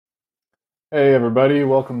Hey everybody,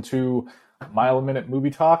 welcome to Mile a Minute Movie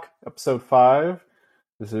Talk, episode 5.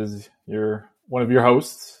 This is one of your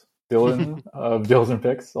hosts, Dylan of Dills and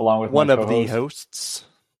Picks, along with my One of the co-host, hosts.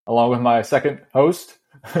 along with my second host.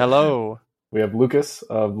 Hello. We have Lucas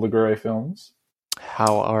of Ligure Films.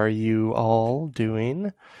 How are you all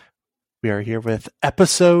doing? We are here with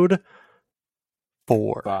episode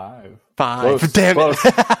 4. 5. 5. Close, Damn close.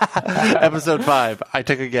 it. Episode 5. I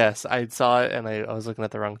took a guess. I saw it and I was looking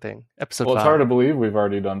at the wrong thing. Episode 5. Well, it's hard to believe we've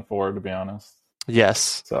already done 4, to be honest.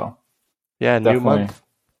 Yes. So, yeah, new month.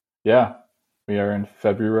 Yeah, we are in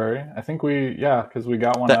February. I think because we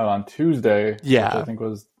got one out on Tuesday. Yeah. Which I think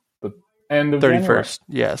was the end of 31st. January.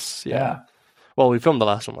 Yes. Yeah. Well, we filmed the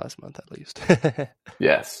last one last month, at least.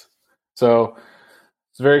 Yes. So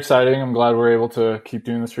it's very exciting. I'm glad we're able to keep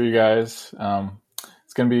doing this for you guys.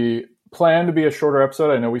 It's going to be planned to be a shorter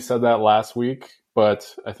episode. I know we said that last week,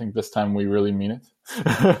 but I think this time we really mean it.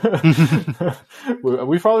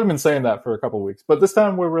 We've probably been saying that for a couple of weeks, but this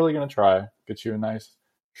time we're really going to try get you a nice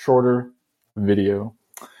shorter video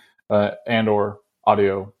and or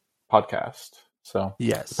audio podcast. So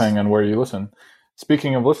yes, depending on where you listen.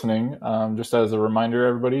 Speaking of listening, just as a reminder,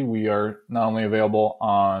 everybody, we are not only available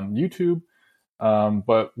on YouTube,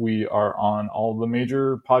 but we are on all the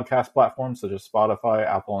major podcast platforms such as Spotify,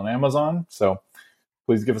 Apple, and Amazon. So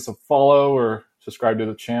please give us a follow or subscribe to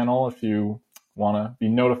the channel if you want to be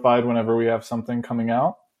notified whenever we have something coming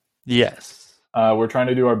out. Yes. We're trying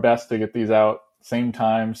to do our best to get these out same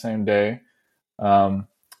time, same day.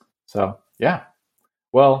 So, yeah.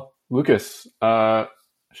 Well, Lucas,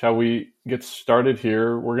 shall we get started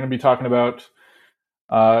here? We're going to be talking about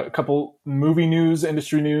a couple movie news,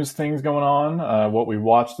 industry news things going on, what we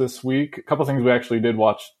watched this week. A couple things we actually did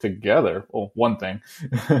watch together. Well, one thing.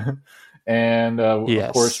 And Yes.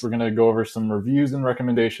 Of course, we're going to go over some reviews and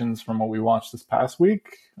recommendations from what we watched this past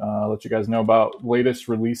week. Let you guys know about latest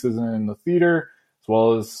releases in the theater, as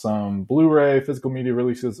well as some Blu-ray, physical media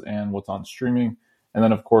releases, and what's on streaming. And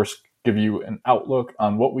then, of course, give you an outlook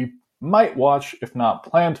on what we might watch, if not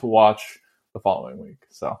plan to watch, the following week.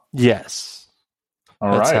 So, Yes.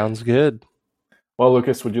 All that right. sounds good. Well,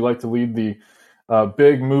 Lucas, would you like to lead the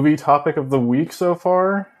big movie topic of the week so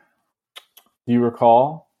far? Do you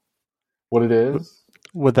recall what it is?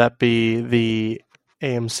 Would that be the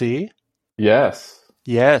AMC? Yes.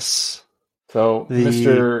 Yes. So,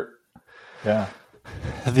 The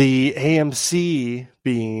AMC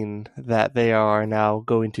being that they are now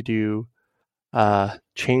going to do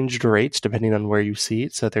changed rates depending on where you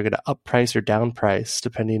seat. So they're going to up price or down price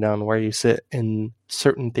depending on where you sit in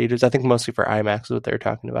certain theaters. I think mostly for IMAX is what they're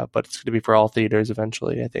talking about, but it's going to be for all theaters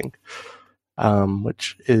eventually, I think,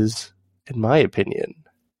 which is, in my opinion,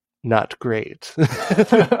 not great.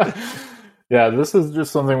 Yeah, this is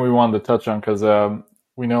just something we wanted to touch on because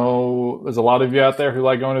we know there's a lot of you out there who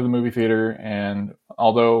like going to the movie theater, and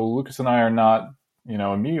although Lucas and I are not,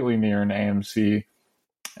 immediately near an AMC,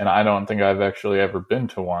 and I don't think I've actually ever been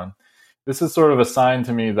to one, this is sort of a sign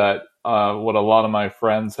to me that what a lot of my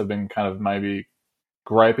friends have been kind of maybe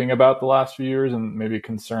griping about the last few years and maybe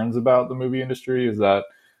concerns about the movie industry is that,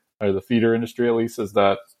 or the theater industry at least, is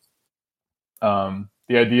that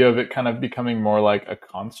the idea of it kind of becoming more like a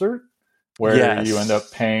concert where Yes. you end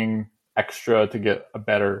up paying extra to get a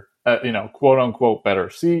better, quote unquote, better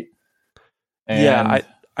seat. And yeah,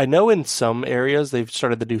 I know in some areas they've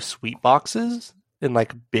started to do sweet boxes in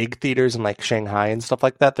like big theaters in like Shanghai and stuff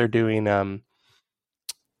like that. They're doing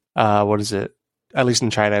what is it? At least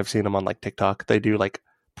in China, I've seen them on like TikTok. They do like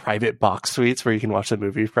private box suites where you can watch the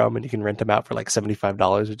movie from, and you can rent them out for like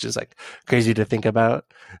 $75, which is like crazy to think about.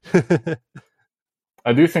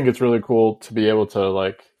 I do think it's really cool to be able to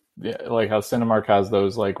like how Cinemark has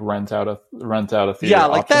those like rent out a theater. Yeah,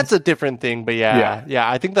 like options. that's a different thing, but yeah,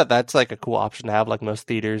 I think that's like a cool option to have. Like most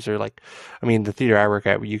theaters are like, I mean, the theater I work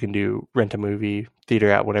at, you can do rent a movie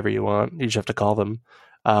theater out whenever you want. You just have to call them.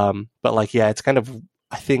 But like, yeah, it's kind of,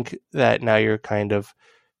 I think that now you're kind of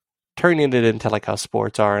turning it into like how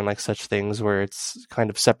sports are and like such things where it's kind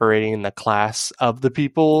of separating the class of the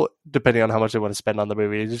people depending on how much they want to spend on the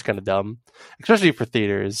movie. It's just kind of dumb, especially for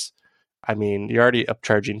theaters. I mean, you're already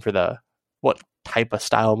upcharging for what type of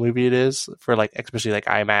style movie it is for, like, especially like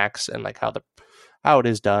IMAX and like how it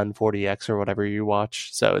is done, 40X or whatever you watch.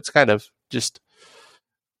 So it's kind of just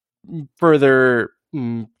further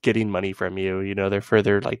getting money from you. They're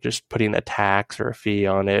further like just putting a tax or a fee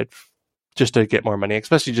on it just to get more money,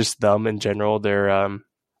 especially just them in general. They're on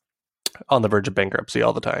the verge of bankruptcy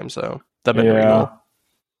all the time. So that been real.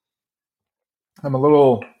 I'm a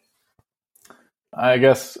little, I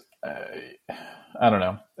guess, I don't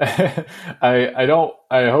know.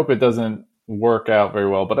 I hope it doesn't work out very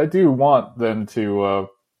well. But I do want them to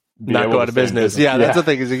be Not able go to out of stay in business. business. Yeah, that's the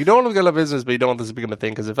thing. Is you don't want to go out of business, but you don't want this to become a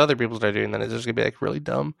thing because if other people start doing that, it's just gonna be like really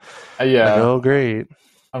dumb. Like, Yeah. oh great.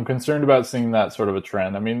 I'm concerned about seeing that sort of a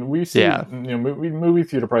trend. I mean, we see movie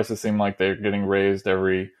theater prices seem like they're getting raised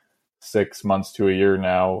every 6 months to a year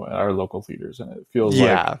now at our local theaters, and it feels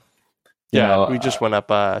like we just went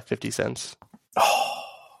up 50 cents.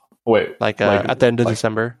 Wait, like at the end of like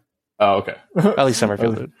December. Oh, okay. At least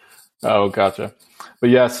Summerfield did. Oh, gotcha.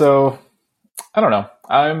 But yeah, so I don't know.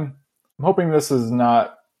 I'm hoping this is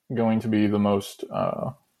not going to be the most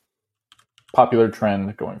popular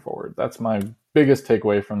trend going forward. That's my biggest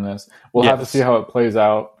takeaway from this. We'll have to see how it plays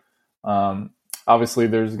out. Obviously,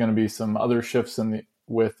 there's going to be some other shifts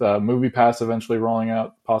with Movie Pass eventually rolling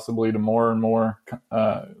out, possibly to more and more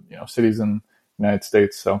cities in the United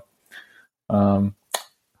States. So,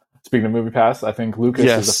 speaking of Movie Pass, I think Lucas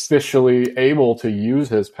is officially able to use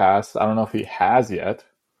his pass. I don't know if he has yet.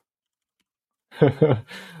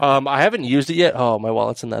 I haven't used it yet. Oh, my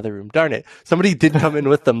wallet's in the other room. Darn it! Somebody did come in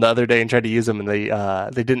with them the other day and tried to use them, and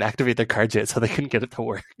they didn't activate their cards yet, so they couldn't get it to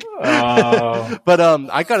work. But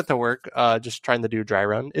I got it to work. Just trying to do a dry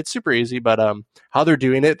run. It's super easy, but how they're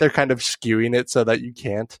doing it, they're kind of skewing it so that you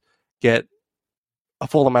can't get a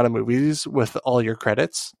full amount of movies with all your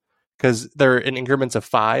credits because they're in increments of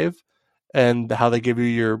 5, and how they give you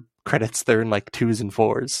your credits, they're in like 2s and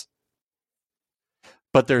 4s.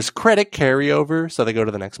 But there's credit carryover, so they go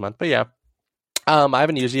to the next month. But yeah, I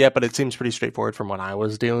haven't used it yet, but it seems pretty straightforward from what I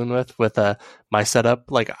was dealing with my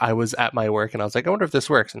setup. Like I was at my work and I was like, I wonder if this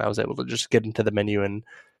works, and I was able to just get into the menu and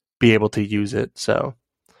be able to use it. So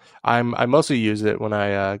I mostly use it when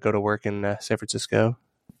I go to work in San Francisco,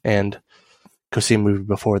 and go see a movie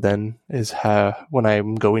before then is when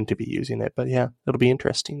I'm going to be using it. But yeah, it'll be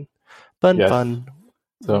interesting, fun.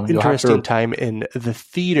 So interesting time in the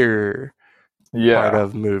theater. Part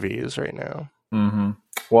of movies right now. Mm-hmm.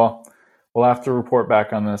 Well, we'll have to report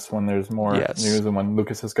back on this when there's more news and when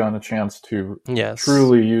Lucas has gotten a chance to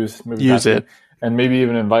truly use it, and maybe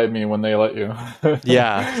even invite me when they let you.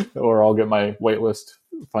 Yeah. Or I'll get my wait list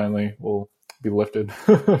finally will be lifted.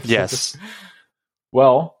 Yes.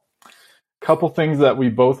 Well, couple things that we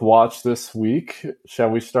both watched this week. Shall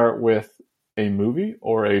we start with a movie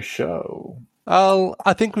or a show?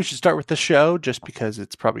 I think we should start with the show just because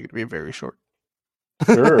it's probably going to be very short.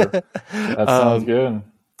 Sure. That sounds good.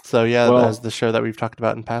 So yeah, that's the show that we've talked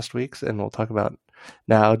about in past weeks, and we'll talk about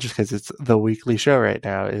now just because it's the weekly show right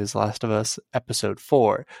now is Last of Us episode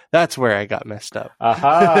 4. That's where I got messed up.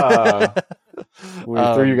 Aha! We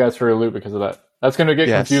threw you guys for a loop because of that. That's going to get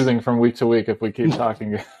confusing from week to week if we keep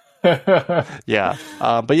talking. Yeah.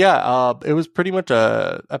 But yeah, it was pretty much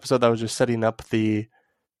a episode that was just setting up the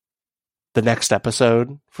next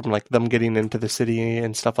episode from like them getting into the city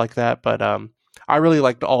and stuff like that. But I really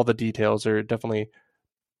liked all the details. Or definitely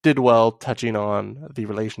did well touching on the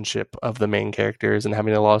relationship of the main characters and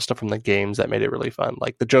having a lot of stuff from the games that made it really fun.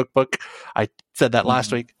 Like the joke book, I said that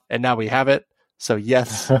last week, and now we have it. So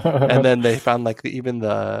yes. And then they found like even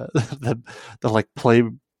the like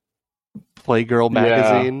Playgirl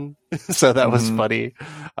magazine. Yeah. So that was funny.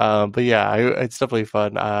 But yeah, it's definitely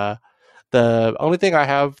fun. The only thing I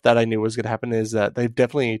have that I knew was going to happen is that they've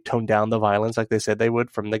definitely toned down the violence like they said they would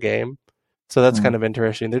from the game. So that's kind of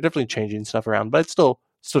interesting. They're definitely changing stuff around, but it's still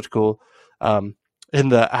cool. In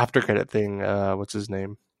the after credit thing, what's his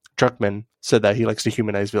name? Druckmann said that he likes to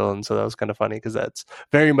humanize villains, so that was kind of funny because that's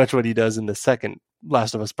very much what he does in the second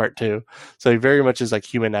Last of Us Part 2. So he very much is like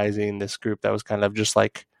humanizing this group that was kind of just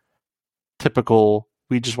like typical,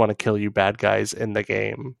 we just want to kill you bad guys in the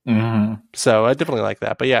game. Mm-hmm. So I definitely like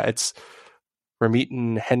that. But yeah, we're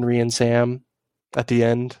meeting Henry and Sam at the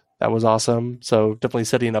end. That was awesome. So definitely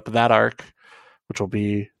setting up that arc, which will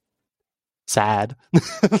be sad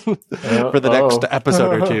for the next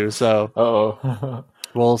episode or two. So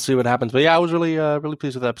we'll see what happens. But yeah, I was really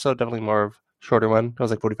pleased with the episode. Definitely more of a shorter one. It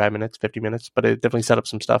was like 45 minutes, 50 minutes, but it definitely set up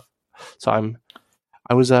some stuff. So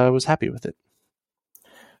I was happy with it.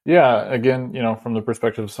 Yeah, again, from the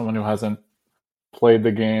perspective of someone who hasn't played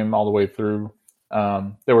the game all the way through,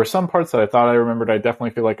 there were some parts that I thought I remembered. I definitely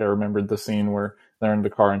feel like I remembered the scene where they're in the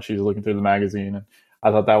car and she's looking through the magazine, and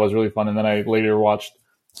I thought that was really fun. And then I later watched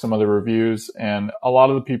some of the reviews, and a lot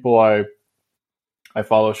of the people I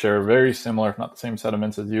follow share very similar, if not the same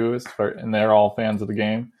sentiments as you, and they're all fans of the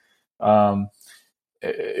game.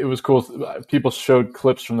 It was cool. People showed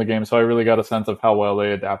clips from the game, so I really got a sense of how well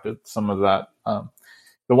they adapted some of that.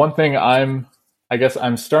 The one thing I guess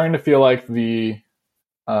I'm starting to feel like the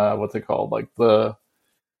what's it called? Like the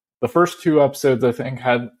first 2 episodes, I think,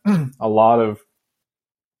 had a lot of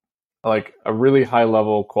like a really high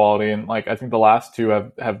level quality, and like I think the last two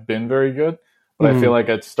have been very good, but I feel Mm-hmm. like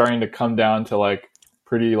it's starting to come down to like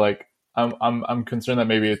pretty like I'm concerned that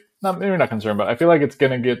maybe it's not, maybe not concerned, but I feel like it's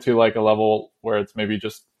gonna get to like a level where it's maybe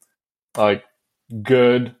just like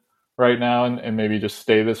good right now, and maybe just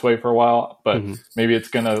stay this way for a while, but Mm-hmm. maybe it's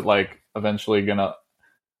gonna like eventually gonna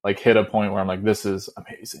like hit a point where I'm like, this is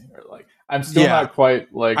amazing, or like I'm still Yeah. not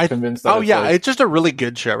quite like I convinced that oh it's yeah, like it's just a really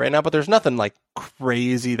good show right now, but there's nothing like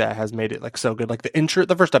crazy that has made it like so good. Like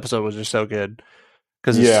the first episode was just so good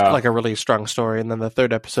because it's yeah like a really strong story, and then the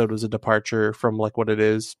third episode was a departure from like what it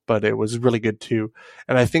is, but it was really good too.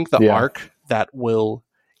 And I think the yeah arc that will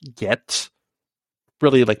get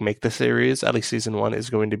really like make the series, at least season one, is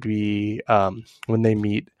going to be when they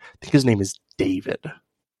meet. I think his name is David.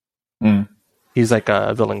 mm. He's like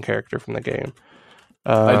a villain character from the game.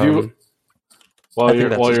 I do Um, I think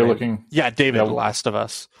that's while his you're name. looking. Yeah, David, Yeah. Last of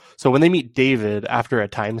Us. So when they meet David after a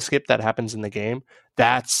time skip that happens in the game,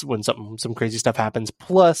 that's when some crazy stuff happens.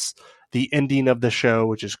 Plus the ending of the show,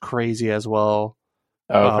 which is crazy as well,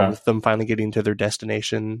 Oh, okay. with them finally getting to their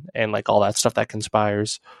destination and like all that stuff that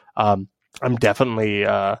conspires. I'm definitely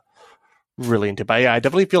really into. But yeah, I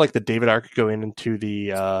definitely feel like the David arc going into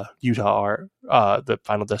the Utah arc, the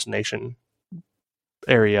Final Destination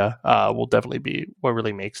area, will definitely be what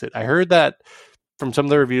really makes it. I heard that from some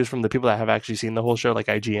of the reviews from the people that have actually seen the whole show, like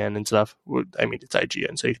IGN and stuff. I mean, it's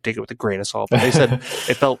IGN, so you can take it with a grain of salt. But they said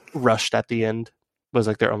it felt rushed at the end. Was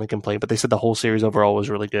like their only complaint. But they said the whole series overall was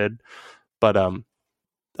really good. But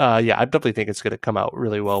yeah, I definitely think it's going to come out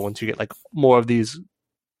really well once you get like more of these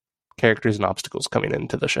characters and obstacles coming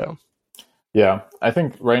into the show. Yeah, I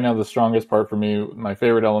think right now the strongest part for me, my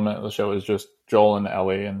favorite element of the show is just Joel and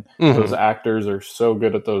Ellie, and those Mm-hmm. actors are so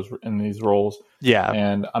good at those in these roles, Yeah,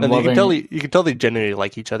 and I'm and loving. you can tell they genuinely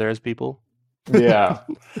like each other as people. Yeah,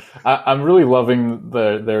 I'm really loving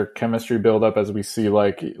their chemistry build up as we see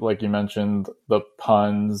like you mentioned the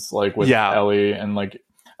puns like with Yeah, Ellie, and like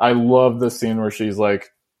I love the scene where she's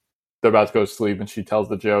like they're about to go to sleep and she tells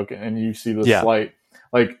the joke, and you see the yeah. slight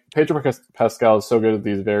like Pedro Pascal is so good at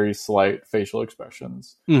these very slight facial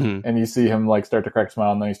expressions, Mm-hmm. and you see him like start to crack a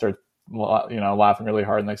smile, and then he starts laughing really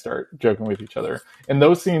hard, and they start joking with each other, and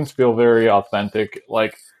those scenes feel very authentic.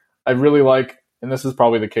 Like I really like, and this is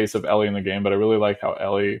probably the case of Ellie in the game, but I really like how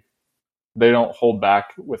Ellie, they don't hold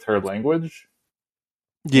back with her language,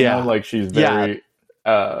 Yeah, like she's yeah. very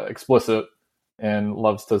explicit and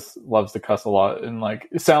loves to cuss a lot, and like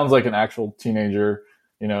it sounds like an actual teenager,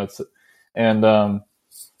 it's and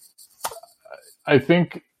I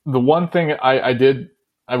think the one thing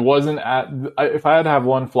I wasn't if I had to have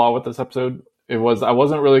one flaw with this episode, it was I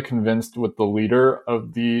wasn't really convinced with the leader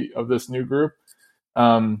of this new group.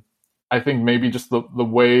 um I think maybe just the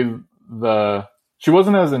way the she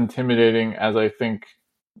wasn't as intimidating as I think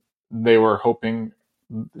they were hoping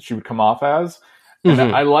she would come off as. And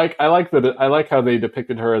Mm-hmm. I like how they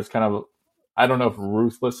depicted her as kind of, I don't know if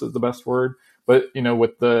ruthless is the best word, but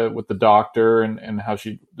with the doctor, and how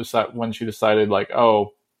she decide when she decided like,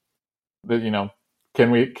 oh, that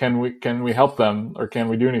can we help them, or can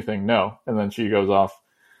we do anything? No. And then she goes off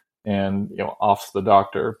and offs the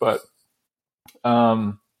doctor. But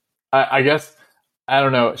um I guess I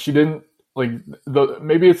don't know, she didn't like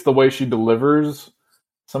maybe it's the way she delivers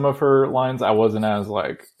some of her lines. I wasn't as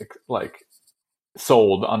like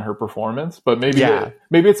sold on her performance, but Yeah,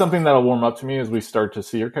 maybe it's something that'll warm up to me as we start to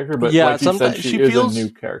see her character. But yeah. like you said, Sometimes she is a new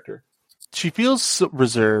character. she feels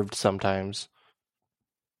reserved sometimes,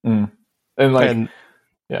 Mm. And like, and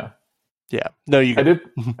yeah, yeah. No, you I go. did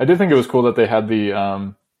I did think it was cool that they had the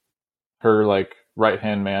her like right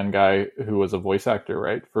hand man guy who was a voice actor,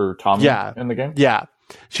 right, for Tommy Yeah, in the game. yeah.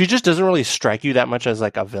 She just doesn't really strike you that much as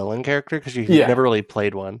like a villain character because you've Yeah, never really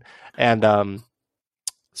played one, and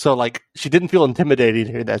so like she didn't feel intimidating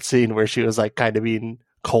in that scene where she was like kind of being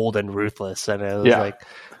cold and ruthless, and yeah, it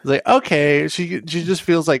was like okay, she just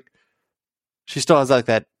feels like she still has like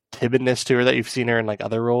that timidness to her that you've seen her in like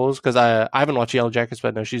other roles. Because I haven't watched Yellow Jackets, but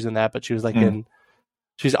I know she's in that. But she was like mm, in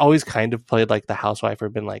she's always kind of played like the housewife or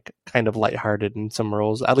been like kind of lighthearted in some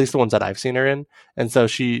roles, at least the ones that I've seen her in. And so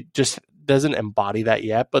she just doesn't embody that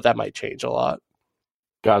yet, but that might change a lot.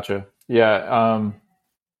 gotcha. Yeah,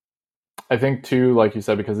 I think too, like you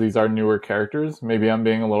said, because these are newer characters, maybe I'm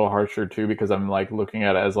being a little harsher too, because I'm like looking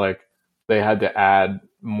at it as like they had to add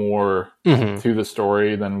more Mm-hmm. to the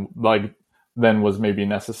story than was maybe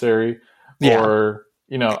necessary, Yeah. or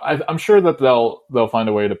I'm sure that they'll find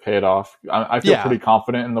a way to pay it off. I feel Yeah. pretty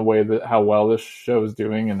confident in the way that how well this show is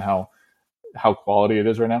doing, and how quality it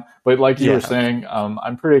is right now. But like you were Yeah. saying,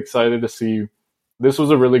 I'm pretty excited to see. This was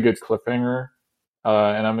a really good cliffhanger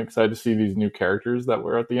and I'm excited to see these new characters that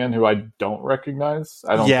were at the end who I don't recognize.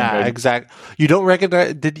 I don't think Yeah, I exact. You don't recognize?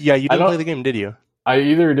 You I didn't play don't the game, did you? I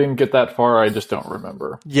either didn't get that far or I just don't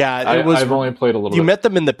remember. Yeah, it was. I've only played a little You bit. met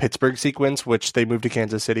them in the Pittsburgh sequence, which they moved to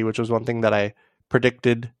Kansas City, which was one thing that I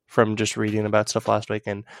predicted from just reading about stuff last week,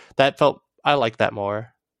 and that felt I like that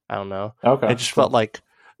more. I don't know. Okay. It just felt like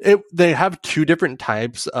they have two different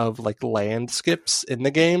types of like land skips in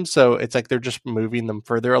the game, so it's like they're just moving them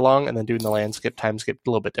further along and then doing the land skip time skip a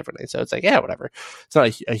little bit differently. So it's like, yeah, whatever. It's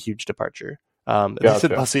not a huge departure. They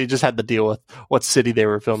said Gotcha. you just had to deal with what city they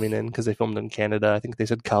were filming in because they filmed in Canada. I think they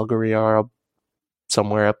said Calgary or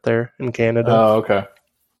somewhere up there in Canada. Oh, okay.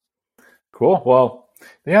 Cool. Well,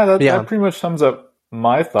 yeah, that pretty much sums up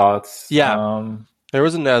my thoughts. Yeah. There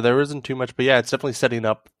wasn't too much, but yeah, it's definitely setting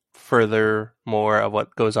up further more of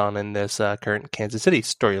what goes on in this current Kansas City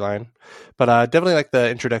storyline. But definitely like the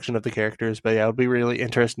introduction of the characters. But yeah, it would be really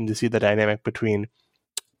interesting to see the dynamic between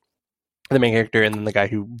the main character and then the guy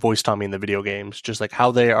who voiced Tommy in the video games, just like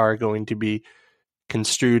how they are going to be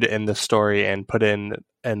construed in the story and put in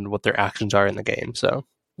and what their actions are in the game. So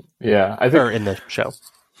yeah, I think, or in the show.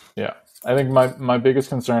 Yeah, I think my biggest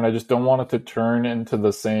concern, I just don't want it to turn into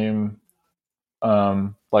the same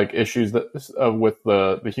like issues that with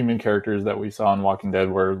the human characters that we saw in Walking Dead,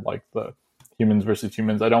 where like the humans versus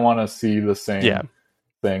humans. I don't want to see the same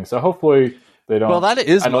thing. So hopefully they don't. Well, that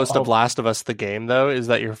is most of Last of Us the game, though, is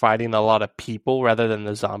that you're fighting a lot of people rather than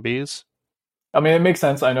the zombies. I mean, it makes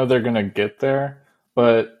sense. I know they're gonna get there,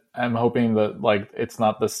 but I'm hoping that like it's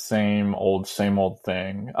not the same old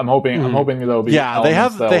thing. I'm hoping there'll be they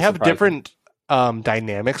have different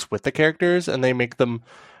dynamics with the characters, and they make them,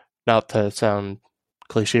 not to sound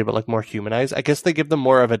cliche, but like more humanized. I guess they give them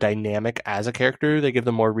more of a dynamic as a character. They give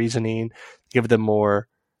them more reasoning, give them more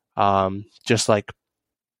just like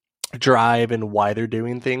drive and why they're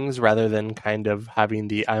doing things, rather than kind of having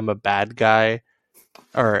the I'm a bad guy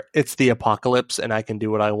or it's the apocalypse and I can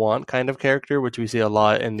do what I want kind of character, which we see a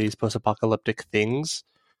lot in these post-apocalyptic things.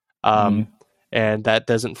 And that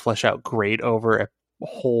doesn't flesh out great over a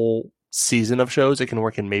whole season of shows. It can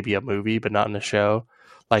work in maybe a movie, but not in a show.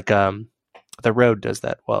 Like The Road does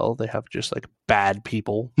that well. They have just like bad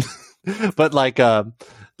people. But like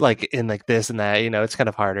in like this and that, it's kind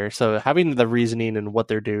of harder. So having the reasoning and what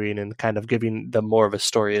they're doing and kind of giving them more of a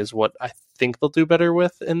story is what I think they'll do better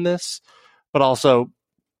with in this. But also,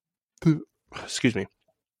 excuse me,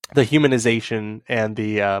 the humanization and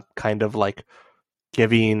the kind of like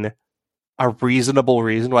giving a reasonable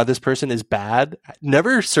reason why this person is bad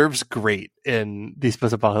never serves great in these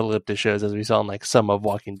post-apocalyptic shows, as we saw in like some of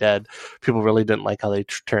Walking Dead. People really didn't like how they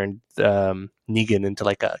turned Negan into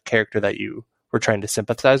like a character that you were trying to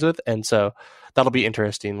sympathize with, and so that'll be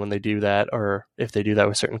interesting when they do that, or if they do that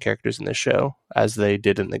with certain characters in this show, as they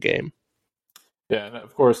did in the game. Yeah, and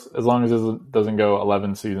of course, as long as it doesn't go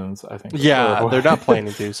 11 seasons, I think. Yeah, they're not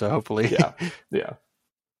planning to, so hopefully. Yeah.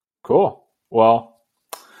 Cool. Well,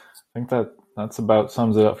 I think that's about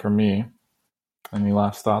sums it up for me. Any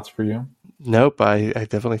last thoughts for you? Nope, I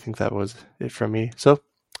definitely think that was it from me. So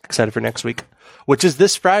excited for next week, which is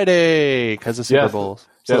this Friday because of Super Bowl.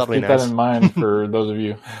 So that'll be nice. Keep that in mind for those of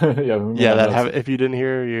you. If you didn't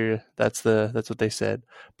hear, that's what they said.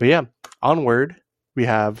 But yeah, onward. We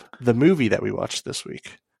have the movie that we watched this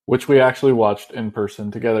week, which we actually watched in person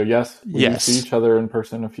together. Yes, we see each other in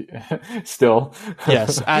person still.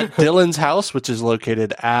 Yes, at Dylan's house, which is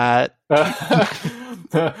located at. Whoa,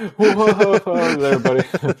 there, buddy.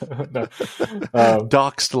 No.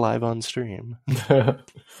 Doxed live on stream.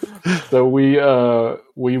 So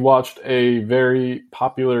we watched a very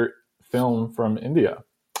popular film from India.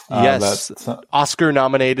 Yes, Oscar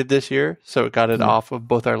nominated this year, so it got it off of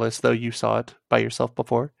both our lists, though you saw it by yourself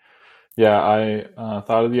before. Yeah, I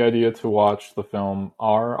thought of the idea to watch the film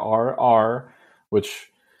RRR, which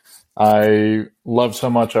I love so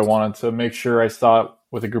much. I wanted to make sure I saw it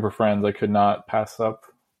with a group of friends. I could not pass up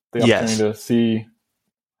the opportunity to see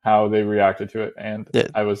how they reacted to it, and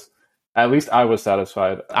I was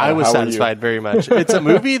satisfied. I was satisfied very much. It's a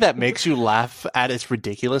movie that makes you laugh at its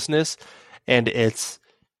ridiculousness, and it's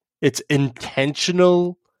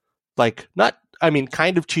intentional, like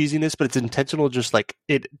kind of cheesiness, but it's intentional. Just like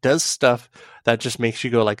it does stuff that just makes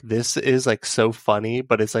you go like, this is like so funny,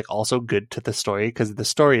 but it's like also good to the story, because the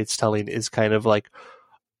story it's telling is kind of like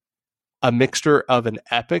a mixture of an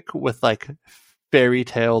epic with like fairy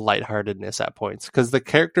tale lightheartedness at points, because the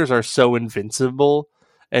characters are so invincible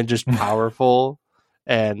and just powerful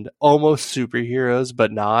and almost superheroes,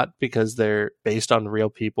 but not, because they're based on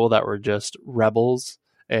real people that were just rebels.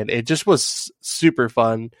 And it just was super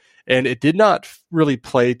fun. And it did not really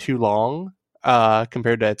play too long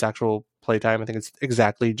compared to its actual playtime. I think it's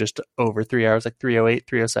exactly just over 3 hours, like 308,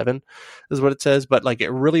 307 is what it says. But like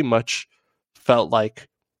it really much felt like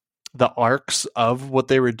the arcs of what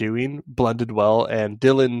they were doing blended well. And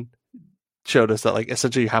Dylan showed us that like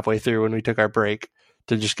essentially halfway through when we took our break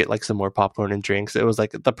to just get like some more popcorn and drinks, it was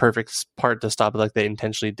like the perfect part to stop. Like they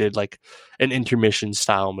intentionally did like an intermission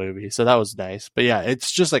style movie. So that was nice. But yeah,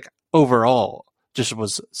 it's just like overall just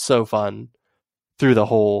was so fun through the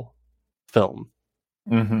whole film.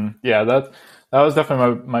 Yeah, that was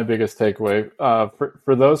definitely my biggest takeaway.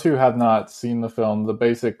 For those who have not seen the film, the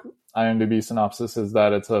basic IMDb synopsis is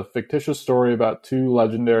that it's a fictitious story about two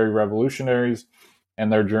legendary revolutionaries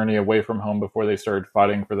and their journey away from home before they started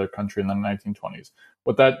fighting for their country in the 1920s.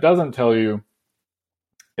 What that doesn't tell you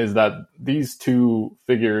is that these two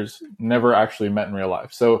figures never actually met in real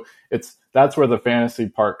life. So that's where the fantasy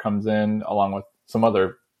part comes in, along with some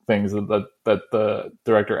other things that the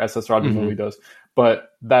director S.S. Rajamouli does. But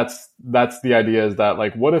that's the idea, is that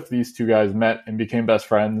like, what if these two guys met and became best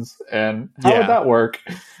friends, and how would that work?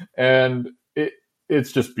 And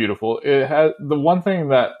it's just beautiful. It has the one thing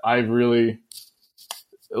that I really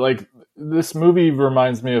like. This movie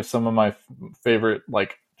reminds me of some of my favorite,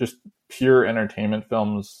 like, just pure entertainment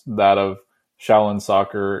films, that of Shaolin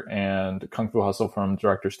Soccer and Kung Fu Hustle from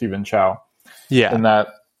director Stephen Chow. Yeah. And that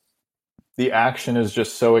the action is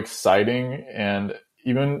just so exciting, and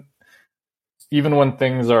even when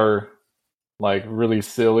things are like really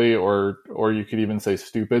silly, or you could even say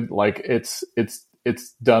stupid, like it's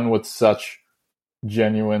done with such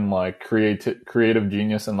genuine like creative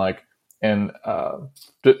genius, and like as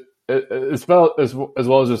well as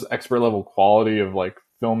just expert level quality of like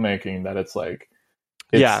filmmaking, that it's like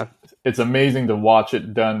it's amazing to watch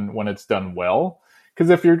it done when it's done well. Because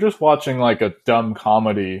if you're just watching like a dumb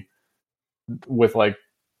comedy with like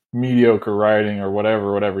mediocre writing or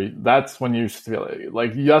whatever, that's when you feel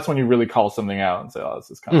like that's when you really call something out and say, oh,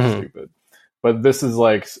 this is kind of stupid. But this is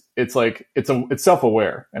like it's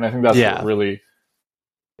self-aware, and I think that's what really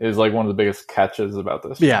is like one of the biggest catches about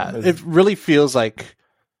this. It really feels like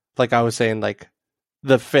I was saying, like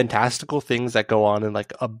the fantastical things that go on in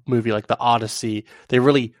like a movie like The Odyssey, they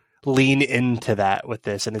really lean into that with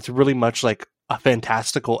this, and it's really much like a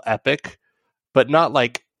fantastical epic, but not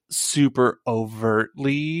like super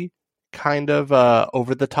overtly kind of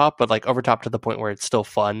over the top, but like over top to the point where it's still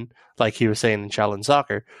fun, like he was saying in Shaolin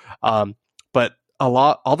Soccer. But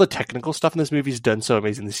all the technical stuff in this movie is done so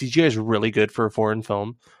amazing. The CGI is really good for a foreign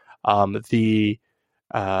film. The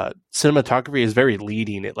cinematography is very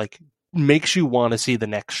leading. It like makes you want to see the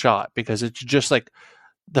next shot, because it's just like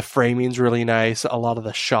the framing's really nice. A lot of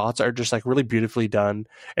the shots are just like really beautifully done,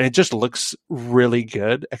 and it just looks really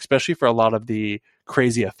good, especially for a lot of the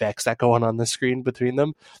crazy effects that go on the screen between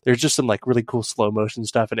them. There's just some like really cool slow motion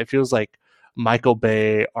stuff, and it feels like Michael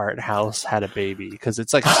Bay art house had a baby, because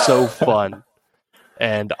it's like so fun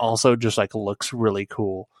and also just like looks really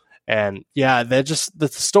cool. And yeah, the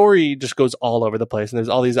story just goes all over the place, and there's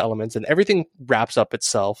all these elements, and everything wraps up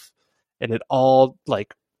itself, and it all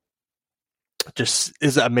like just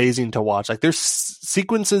is amazing to watch. Like there's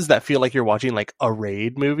sequences that feel like you're watching like a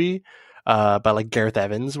Raid movie by like Gareth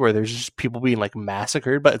Evans, where there's just people being like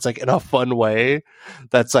massacred, but it's like in a fun way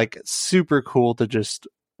that's like super cool to just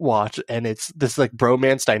watch. And it's this like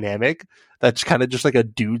bromance dynamic that's kind of just like a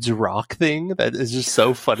dude's rock thing that is just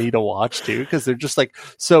so funny to watch too, because they're just like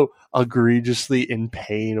so egregiously in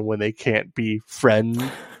pain when they can't be friends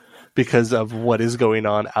because of what is going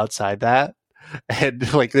on outside that.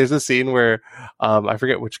 And like there's a scene where I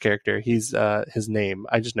forget which character he's his name,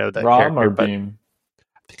 I just know that Rom character, or but Beam? I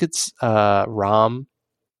think it's Rom.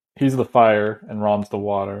 He's the fire and Rom's the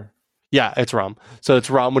water. Yeah, it's Rom. So it's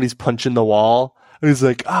Rom when he's punching the wall, and he's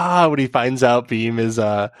like, when he finds out Beam is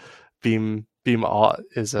Beam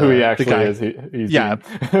is who he actually the guy. is. He's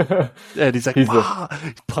and he's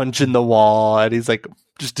like punching the wall, and he's like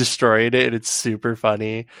just destroying it, and it's super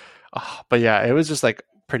funny. But yeah, it was just like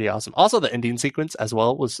pretty awesome. Also, the ending sequence as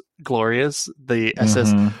well was glorious. The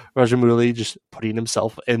SS Rajamouli just putting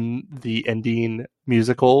himself in the ending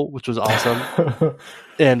musical, which was awesome.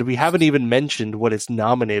 And we haven't even mentioned what it's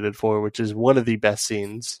nominated for, which is one of the best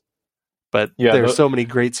scenes. But there's so many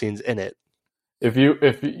great scenes in it.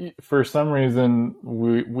 If for some reason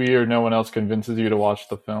we or no one else convinces you to watch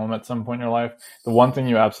the film at some point in your life, the one thing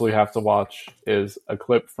you absolutely have to watch is a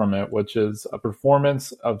clip from it, which is a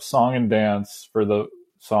performance of song and dance for the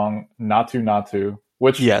song Natu Natu,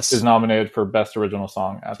 which is nominated for Best Original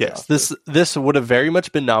Song at the Oscars. This would have very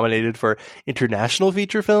much been nominated for International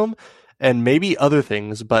Feature Film, and maybe other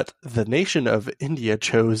things, but the nation of India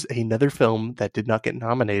chose another film that did not get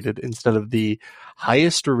nominated instead of the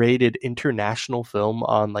highest rated international film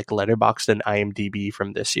on like Letterboxd and IMDb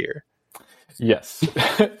from this year. Yes,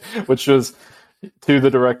 which was to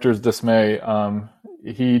the director's dismay.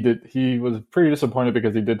 He was pretty disappointed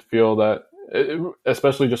because he did feel that,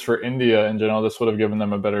 especially just for India in general, this would have given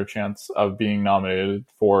them a better chance of being nominated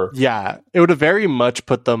for. Yeah, it would have very much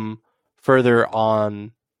put them further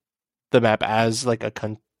on the map as like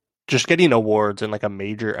just getting awards in like a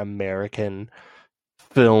major American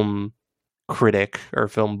film critic or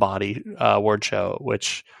film body award show,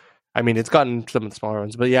 which I mean, it's gotten some of the smaller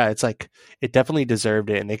ones, but yeah, it's like it definitely deserved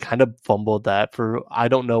it, and they kind of fumbled that for I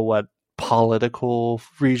don't know what political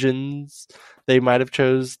reasons they might have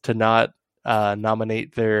chose to not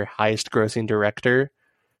nominate their highest grossing director.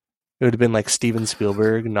 It would have been like Steven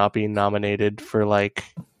Spielberg not being nominated for like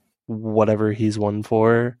whatever he's won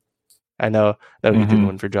for. I know that he didn't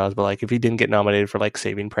win for Jaws, but like if he didn't get nominated for like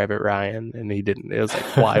Saving Private Ryan and he didn't, it was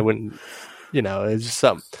like why wouldn't it's just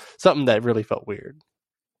something that really felt weird.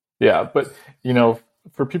 Yeah, but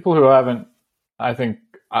for people who haven't, I think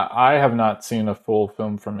I have not seen a full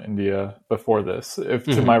film from India before this, if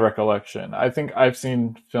to my recollection. I think I've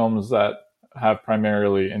seen films that have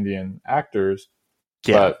primarily Indian actors.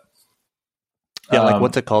 Yeah. But, like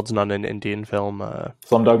what's it called? It's not an Indian film.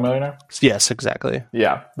 Slumdog Millionaire? Yes, exactly.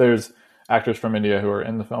 Yeah, there's actors from India who are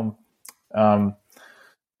in the film.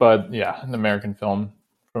 But yeah, an American film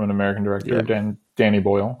from an American director, Danny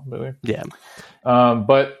Boyle, I believe. Yeah.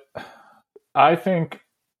 But I think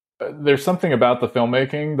there's something about the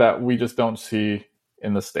filmmaking that we just don't see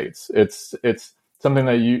in the States. It's something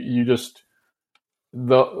that you just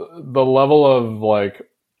the level of like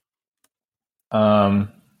the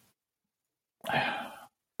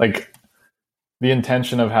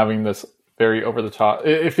intention of having this very over the top.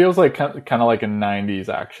 It feels like kind of like a 90s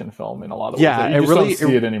action film in a lot of ways. Yeah, You just don't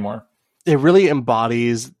see it anymore. It really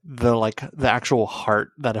embodies the actual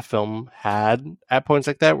heart that a film had at points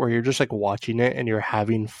like that, where you're just like watching it and you're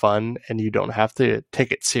having fun and you don't have to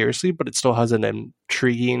take it seriously, but it still has an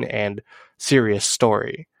intriguing and serious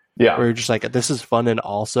story. Yeah. Where you're just like, this is fun and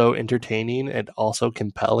also entertaining and also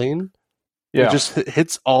compelling. Yeah. It just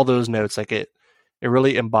hits all those notes. Like it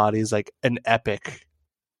really embodies like an epic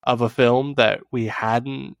of a film that we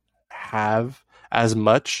hadn't have as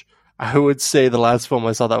much. I would say the last film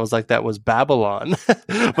I saw that was like that was Babylon,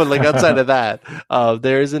 but like outside of that,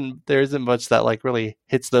 there isn't much that like really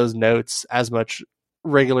hits those notes as much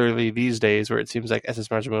regularly these days. Where it seems like S.S.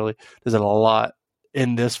 Rajamouli does it a lot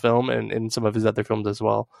in this film and in some of his other films as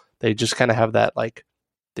well. They just kind of have that like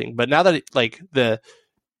thing. But now that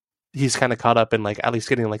he's kind of caught up in like at least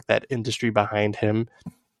getting like that industry behind him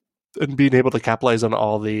and being able to capitalize on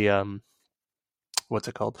all the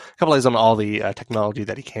capitalize on all the technology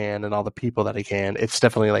that he can and all the people that he can. It's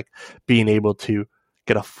definitely like being able to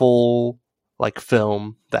get a full like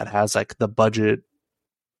film that has like the budget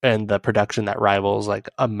and the production that rivals like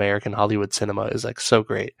American Hollywood cinema is like so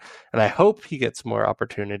great. And I hope he gets more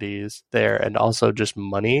opportunities there and also just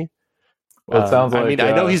money. Well, it sounds like, I mean,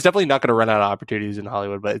 I know he's definitely not going to run out of opportunities in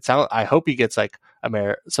Hollywood, but I hope he gets like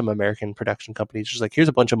some American production companies just like, here's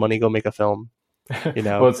a bunch of money, go make a film.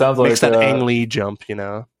 Well, it sounds like makes that Ang Lee jump,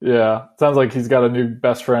 Yeah, it sounds like he's got a new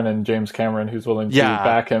best friend in James Cameron who's willing to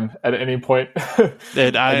back him at any point. I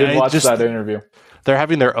did watch that interview. They're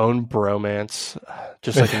having their own bromance,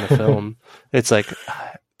 just like in the film. It's like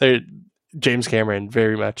James Cameron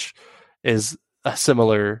very much is a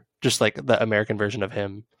similar, just like the American version of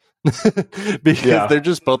him. Because they're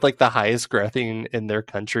just both like the highest grossing in their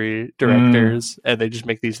country directors, and they just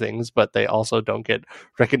make these things, but they also don't get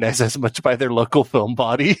recognized as much by their local film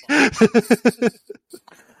body.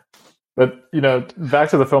 But back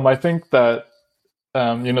to the film, I think that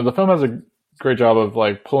the film has a great job of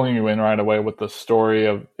like pulling you in right away with the story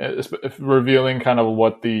of revealing kind of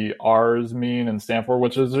what the R's mean and stand for,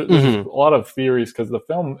 which is there's a lot of theories because the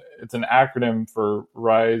film, it's an acronym for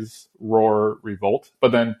Rise, Roar, Revolt.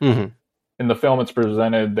 But then in the film it's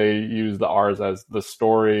presented, they use the R's as the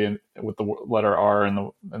story and with the letter R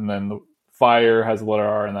and then the fire has the letter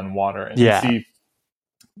R and then water. And you see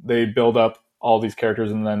they build up all these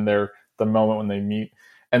characters and then they're the moment when they meet.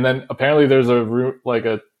 And then apparently there's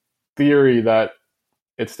a theory that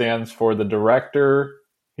it stands for the director.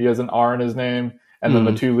 He has an R in his name, and then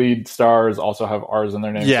the two lead stars also have R's in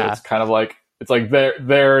their names. So it's kind of like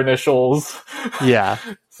their initials. Yeah.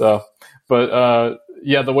 So, but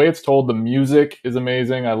the way it's told, the music is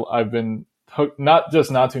amazing. I've been hooked, not just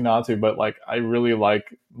Natu, but like I really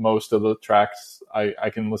like most of the tracks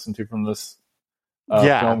I can listen to from this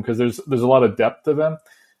film because there's a lot of depth to them.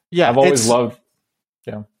 Yeah, I've always it's loved.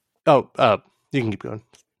 Yeah, you can keep going.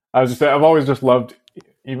 I was just saying, I've always just loved,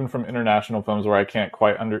 even from international films where I can't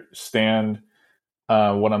quite understand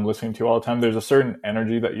what I'm listening to all the time. There's a certain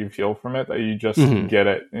energy that you feel from it that you just Mm-hmm. get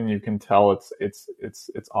it, and you can tell it's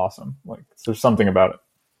awesome. Like there's something about it.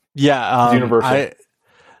 Yeah, It's universal.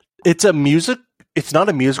 it's a music. It's not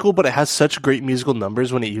a musical, but it has such great musical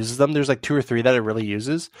numbers when it uses them. There's like two or three that it really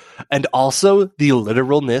uses, and also the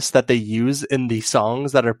literalness that they use in the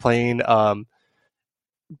songs that are playing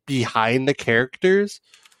behind the characters,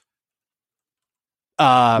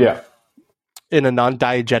 um, Yeah, in a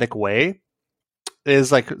non-diegetic way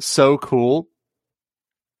is like so cool.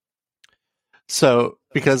 So,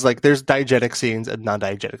 because like there's diegetic scenes and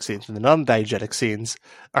non-diegetic scenes, and the non-diegetic scenes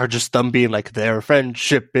are just them being like, their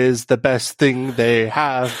friendship is the best thing they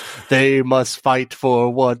have. They must fight for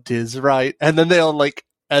what is right. And then they'll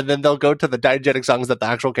go to the diegetic songs that the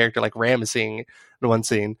actual character like Ram is singing in one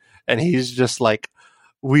scene, and he's just like,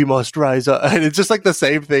 we must rise up. And it's just like the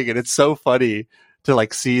same thing. And it's so funny to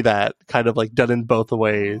like see that kind of like done in both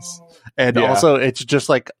ways. And yeah. also it's just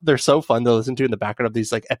like they're so fun to listen to in the background of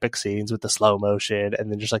these like epic scenes with the slow motion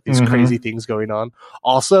and then just like these crazy Mm-hmm. things going on.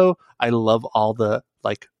 Also, I love all the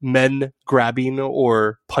like men grabbing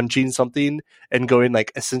or punching something and going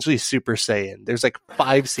like essentially Super Saiyan. There's like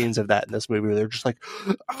 5 scenes of that in this movie where they're just like,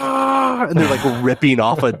 ah, and they're like ripping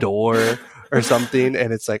off a door or something.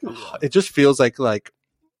 And it's like, oh, it just feels like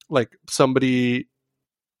somebody,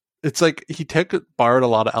 it's like he borrowed a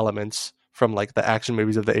lot of elements from like the action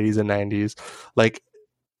movies of the 80s and 90s, like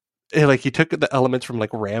he took the elements from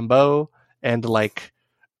like Rambo and like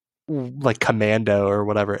Commando or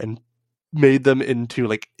whatever and made them into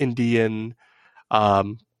like Indian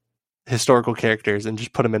um historical characters and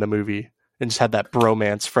just put them in a movie and just had that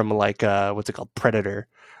bromance from like what's it called, Predator.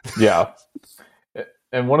 Yeah.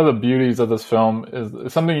 And one of the beauties of this film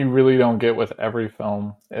is something you really don't get with every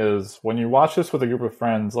film is when you watch this with a group of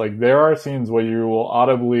friends, like there are scenes where you will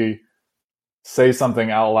audibly say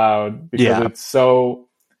something out loud because Yeah. it's so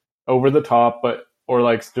over the top, but or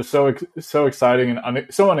like just so exciting and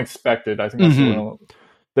so unexpected. I think that's Mm-hmm. one.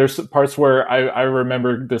 There's parts where I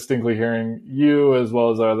remember distinctly hearing you as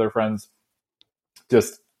well as our other friends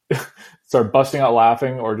just start busting out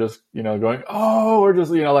laughing or just going oh or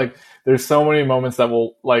just like there's so many moments that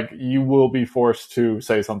will like you will be forced to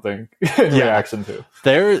say something in Yeah, reaction to.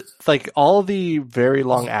 they're like all the very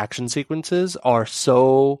long action sequences are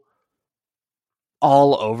so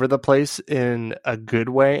all over the place in a good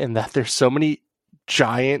way, and that there's so many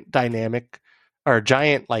giant dynamic or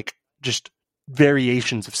giant like just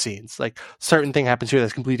variations of scenes. Like certain thing happens here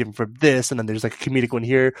that's completely different from this, and then there's like a comedic one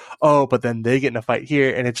here. Oh, but then they get in a fight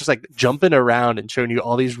here, and it's just like jumping around and showing you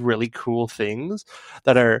all these really cool things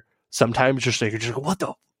that are sometimes just like you're just like, what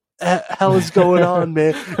the hell is going on,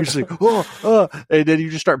 man? You're just like, oh, and then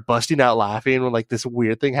you just start busting out laughing when like this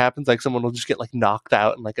weird thing happens. Like someone will just get like knocked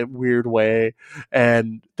out in like a weird way,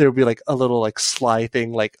 and there'll be like a little like sly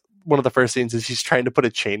thing. Like one of the first scenes is he's trying to put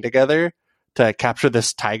a chain together to capture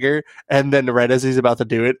this tiger, and then right as he's about to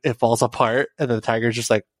do it, it falls apart, and then the tiger's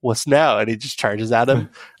just like, "What's now?" And he just charges at him,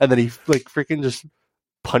 and then he like freaking just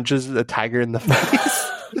punches the tiger in the face.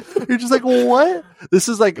 You're just like, what? This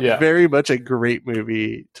is like Yeah. very much a great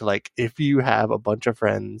movie to like if you have a bunch of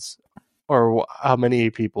friends or how many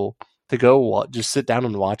people to go just sit down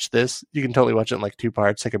and watch this. You can totally watch it in like 2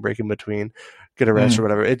 parts, take a break in between, get a rest or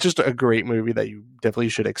whatever. It's just a great movie that you definitely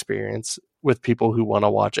should experience with people who want to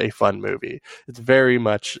watch a fun movie. It's very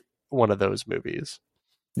much one of those movies.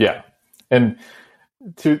 Yeah. And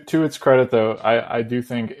to its credit though, I do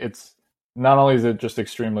think it's not only is it just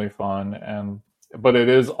extremely fun but it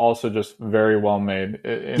is also just very well made.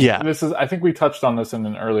 And Yeah. this is I think we touched on this in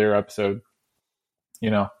an earlier episode.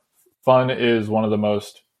 Fun is one of the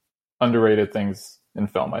most underrated things in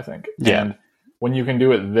film, I think. Yeah. And when you can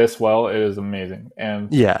do it this well, it is amazing.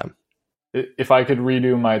 And Yeah. if I could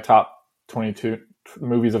redo my top 22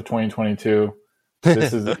 movies of 2022,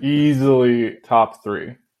 this is easily top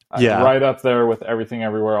 3. Yeah. Right up there with Everything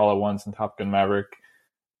Everywhere All at Once and Top Gun Maverick.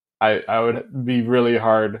 I would be really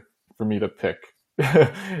hard for me to pick,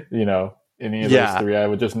 any of those 3. I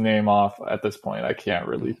would just name off at this point. I can't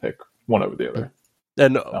really pick one over the other.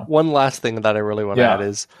 And one last thing that I really want to add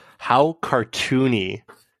is how cartoony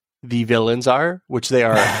the villains are, which they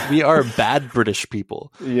are. We are bad British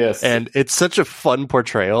people. Yes. And it's such a fun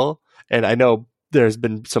portrayal. And I know there's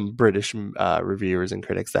been some British reviewers and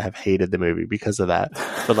critics that have hated the movie because of that.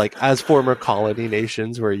 But like as former colony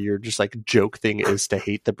nations where your just like joke thing is to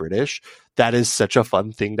hate the British, that is such a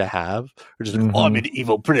fun thing to have. We're just like, I'm an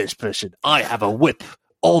evil British person. I have a whip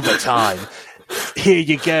all the time. Here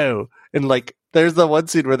you go. And like, there's the one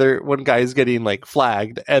scene where one guy is getting like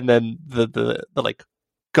flagged, and then the like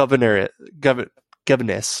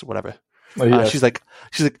governess, whatever. Yes. She's like,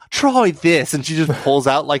 try this, and she just pulls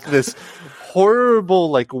out like this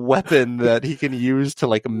horrible like weapon that he can use to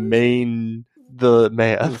like maim the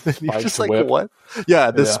man. And he's just like, whip. what?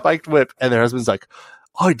 Yeah, the spiked whip. And their husband's like,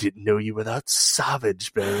 I didn't know you were that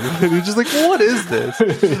savage, babe. And he's just like, what is this?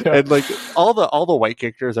 Yeah. And like all the white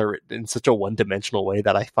characters are written in such a one-dimensional way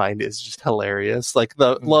that I find is just hilarious. Like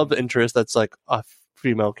the love interest that's like a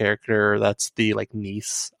female character that's the like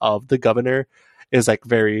niece of the governor is like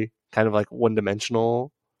very kind of like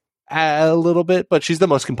one-dimensional a little bit, but she's the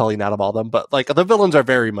most compelling out of all of them. But like the villains are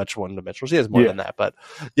very much one-dimensional. She has more than that, but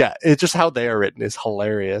yeah, it's just how they are written is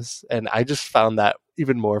hilarious, and I just found that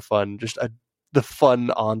even more fun. Just the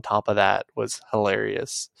fun on top of that was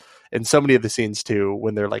hilarious. And so many of the scenes too,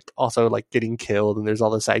 when they're like also like getting killed, and there's all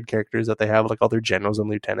the side characters that they have, like all their generals and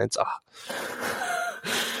lieutenants.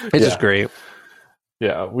 It's just great.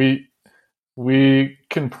 Yeah, we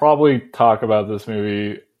can probably talk about this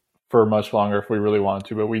movie for much longer if we really want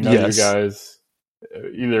to, but we know you guys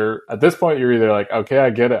either at this point you're either like, okay,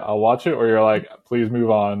 I get it, I'll watch it, or you're like, please move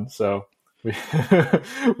on. So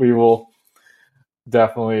we will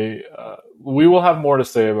definitely we will have more to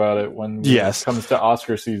say about it when it comes to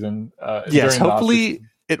Oscar season. Hopefully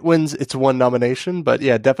it wins its one nomination, but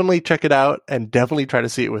yeah, definitely check it out, and definitely try to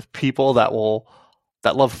see it with people that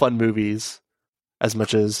love fun movies as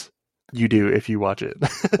much as you do if you watch it.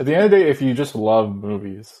 At the end of the day, if you just love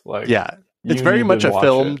movies, like it's very much a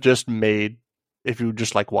film just made if you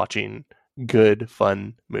just like watching good,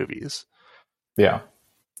 fun movies. Yeah,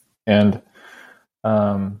 and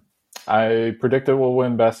I predict it will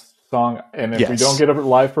win Best Song, and if we don't get a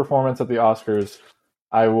live performance at the Oscars,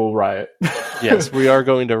 I will riot. Yes, we are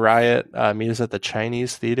going to riot. Meet us at the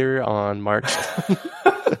Chinese Theater on March.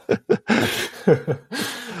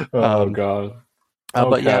 God.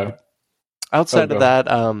 But yeah, outside of that,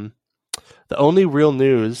 the only real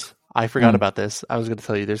news, I forgot about this. I was going to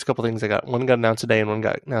tell you, there's a couple things one got announced today and one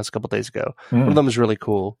got announced a couple days ago. One of them is really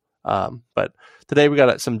cool. But today we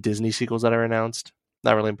got some Disney sequels that are announced.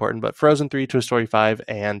 Not really important, but Frozen 3, Toy Story 5,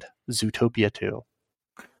 and Zootopia 2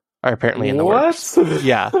 are apparently in the works.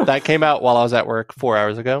 Yeah, that came out while I was at work 4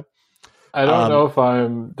 hours ago. I don't know if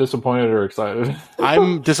I'm disappointed or excited.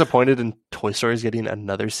 I'm disappointed in Toy Story's getting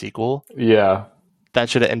another sequel. Yeah. That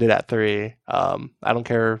should have ended at 3. I don't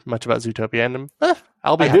care much about Zootopia, and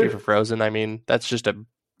I'll be happy for Frozen. I mean, that's just a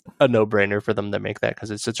no-brainer for them to make that because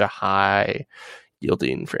it's such a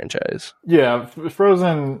high-yielding franchise. Yeah,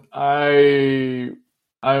 Frozen, I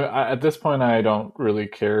at this point, I don't really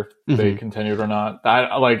care if they continued or not.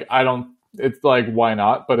 I don't, it's like, why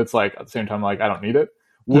not? But it's like, at the same time, like, I don't need it.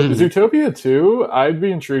 Zootopia 2, I'd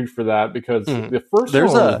be intrigued for that because the first one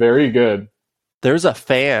was very good. There's a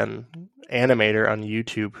fan animator on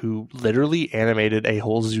YouTube who literally animated a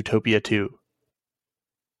whole Zootopia 2.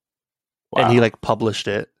 Wow. And he like published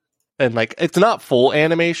it. And like it's not full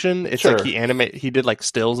animation. It's like he did like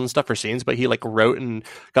stills and stuff for scenes, but he like wrote and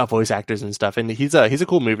got voice actors and stuff. And he's a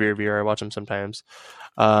cool movie reviewer. I watch him sometimes.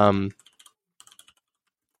 But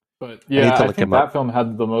yeah, I think that film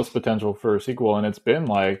had the most potential for a sequel, and it's been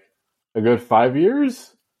like a good 5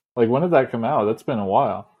 years. Like when did that come out? That's been a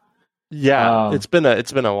while. Yeah, it's been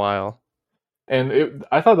a while. And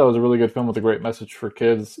I thought that was a really good film with a great message for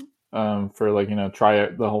kids. For like, try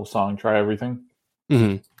it, the whole song, try everything.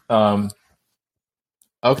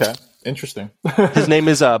 Okay, interesting. His name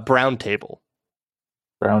is Brown Table.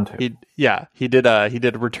 Brown Table. He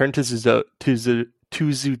did Return to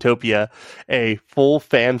Zootopia, a full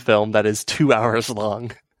fan film that is 2 hours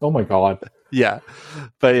long. Oh my god. Yeah,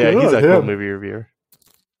 but yeah, he's a cool movie reviewer.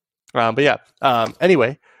 But yeah,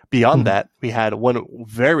 anyway, beyond that, we had one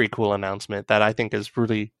very cool announcement that I think is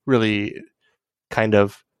really, really kind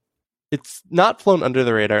of, it's not flown under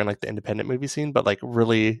the radar in like the independent movie scene, but like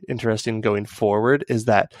really interesting going forward is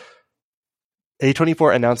that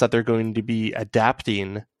A24 announced that they're going to be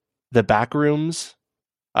adapting the Backrooms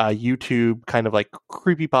YouTube kind of like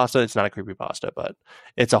creepypasta. It's not a creepypasta, but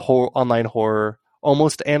it's a whole online horror,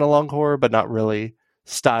 almost analog horror, but not really,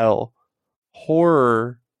 style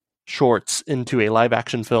horror shorts into a live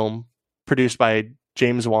action film produced by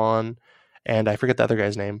James Wan and I forget the other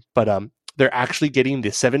guy's name, but they're actually getting the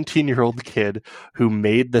 17-year-old kid who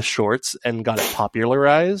made the shorts and got it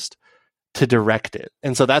popularized to direct it.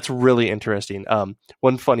 And so that's really interesting.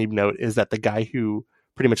 One funny note is that the guy who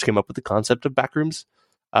pretty much came up with the concept of Backrooms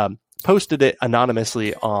posted it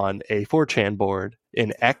anonymously on a 4chan board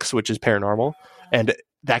in X, which is paranormal. And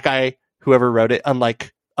that guy, whoever wrote it,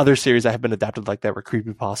 unlike other series that have been adapted like that were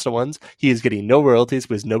creepypasta ones. He is getting no royalties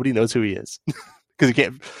because nobody knows who he is because he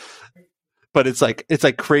can't. But it's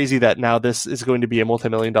like crazy that now this is going to be a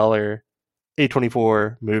multi-million-dollar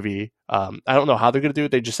A24 movie. I don't know how they're going to do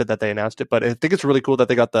it. They just said that they announced it, but I think it's really cool that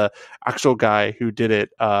they got the actual guy who did it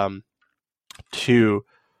to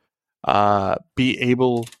be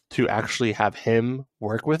able to actually have him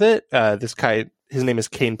work with it. This guy, his name is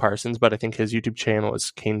Kane Parsons, but I think his YouTube channel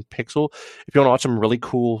is Kane Pixel. If you want to watch some really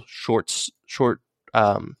cool short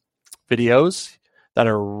videos that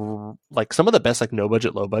are like some of the best like no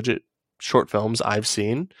budget, low budget short films I've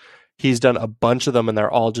seen, he's done a bunch of them, and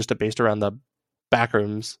they're all just based around the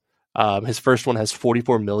Backrooms. His first one has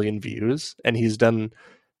 44 million views, and he's done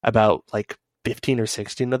about like 15 or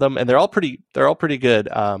 16 of them, and they're all pretty good.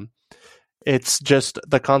 It's just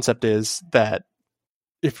the concept is that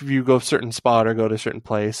if you go a certain spot or go to a certain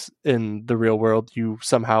place in the real world, you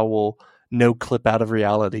somehow will no clip out of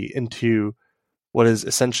reality into what is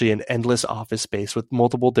essentially an endless office space with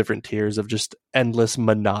multiple different tiers of just endless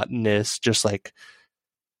monotonous, just like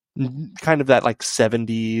kind of that like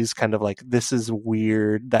 70s kind of like this is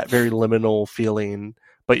weird, that very liminal feeling,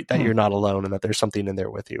 but that you're not alone and that there's something in there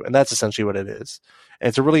with you. And that's essentially what it is. And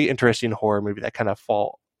it's a really interesting horror movie that kind of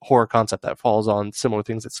horror concept that falls on similar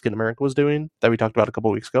things that Skinamarink was doing that we talked about a couple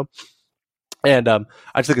of weeks ago. And I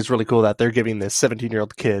just think it's really cool that they're giving this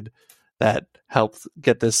 17-year-old kid that helped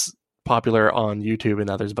get this popular on YouTube, and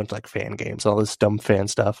now there's a bunch of like fan games, all this dumb fan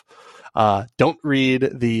stuff. Don't read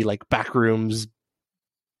the like Backrooms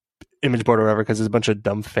image board or whatever, because there's a bunch of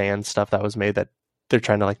dumb fan stuff that was made that they're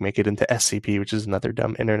trying to like make it into SCP, which is another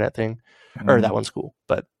dumb internet thing. Or that one's cool,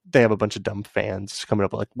 but they have a bunch of dumb fans coming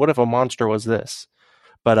up with like, what if a monster was this?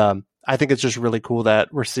 But I think it's just really cool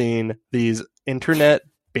that we're seeing these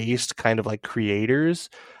internet-based kind of like creators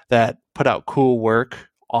that put out cool work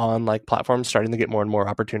on like platforms starting to get more and more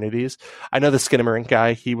opportunities. I know the Skinamarink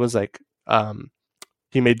guy, he was like,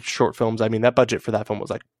 he made short films. I mean, that budget for that film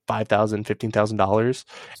was like $5,000, $15,000,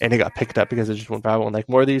 and it got picked up because it just went viral. And like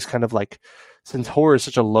more of these kind of like, since horror is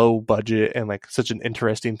such a low budget and like such an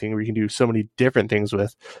interesting thing where you can do so many different things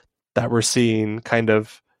with, that we're seeing kind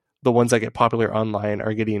of the ones that get popular online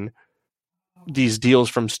are getting these deals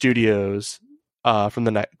from studios, from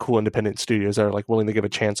the cool independent studios that are like willing to give a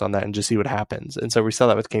chance on that and just see what happens. And so we saw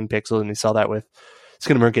that with Kane Pixel, and we saw that with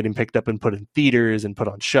Skinamarink getting picked up and put in theaters and put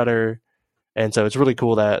on Shudder. And so it's really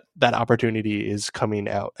cool that that opportunity is coming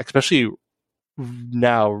out, especially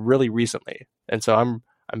now, really recently. And so I'm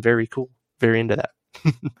very into that.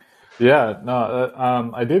 Yeah,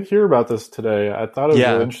 no, I did hear about this today. I thought it was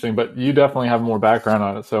really interesting, but you definitely have more background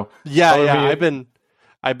on it. So I've been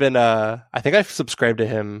I think I subscribed to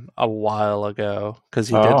him a while ago because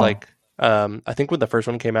he did like I think when the first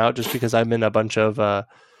one came out, just because I'm in a bunch of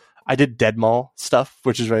I did dead mall stuff,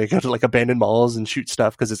 which is where you go to like abandoned malls and shoot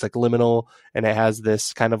stuff because it's like liminal, and it has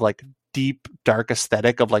this kind of like deep dark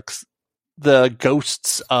aesthetic of like the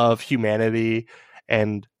ghosts of humanity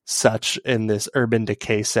and such in this urban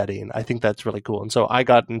decay setting. I think that's really cool. And so I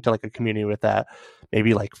got into like a community with that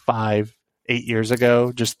maybe like 5-8 years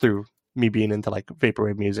ago, just through me being into like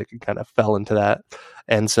vaporwave music, and kind of fell into that.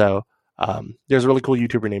 And so there's a really cool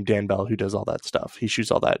YouTuber named Dan Bell who does all that stuff. He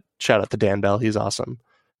shoots all that. Shout out to Dan Bell. He's awesome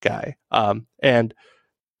guy. And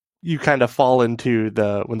you kind of fall into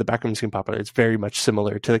when the Backrooms became popular, it's very much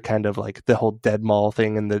similar to the kind of like the whole dead mall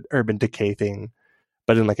thing and the urban decay thing,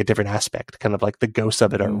 but in like a different aspect. Kind of like the ghosts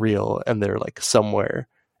of it are real, and they're like somewhere,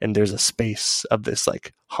 and there's a space of this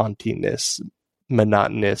like hauntingness,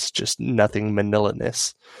 monotonous, just nothing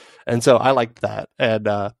Manila-ness. And so I liked that. And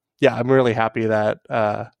I'm really happy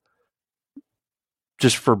that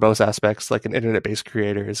just for both aspects, like an internet-based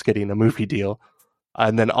creator is getting a movie deal.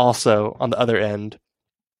 And then also on the other end,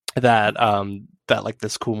 that that like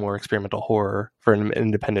this cool, more experimental horror for an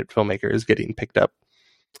independent filmmaker is getting picked up.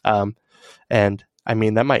 And I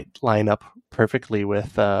mean, that might line up perfectly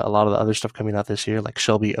with a lot of the other stuff coming out this year, like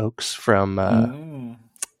Shelby Oaks from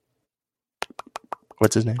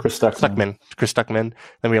what's his name? Chris Stuckman.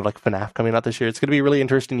 Then we have like FNAF coming out this year. It's going to be a really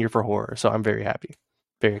interesting year for horror, so I'm very happy.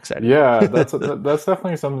 Very excited. Yeah, that's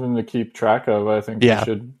definitely something to keep track of. I think we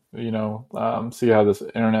should, see how this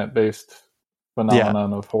internet-based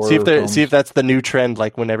phenomenon of horror. See if that's the new trend.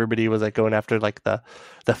 Like when everybody was like going after like the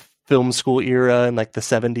film school era in like the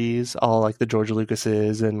 70s, all like the George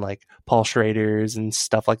Lucases and like Paul Schraders and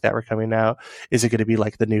stuff like that were coming out. Is it going to be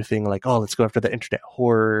like the new thing? Like, oh, let's go after the internet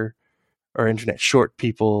horror or internet short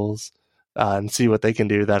peoples and see what they can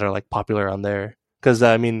do that are like popular on there. Because,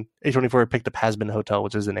 I mean, A24 picked up Has Been Hotel,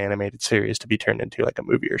 which is an animated series, to be turned into like a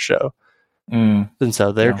movie or show. And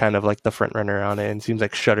so they're Yeah. kind of like the front runner on it. And it seems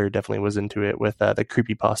like Shudder definitely was into it with the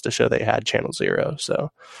creepypasta show they had, Channel Zero.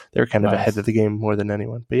 So they're kind of ahead Nice. of the game more than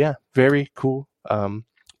anyone. But yeah, very cool. But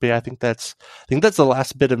yeah, I think that's the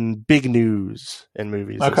last bit of big news in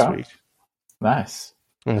movies this Okay. week. Nice.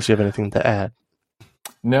 Unless you have anything to add.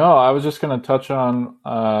 No, I was just going to touch on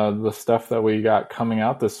the stuff that we got coming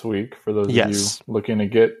out this week for those of you Yes. looking to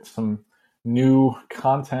get some new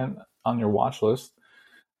content on your watch list.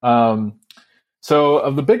 So,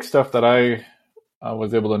 of the big stuff that I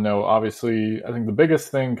was able to know, obviously, I think the biggest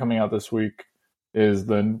thing coming out this week is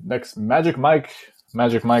the next Magic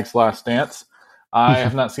Mike's Last Dance. I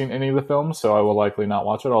have not seen any of the films, so I will likely not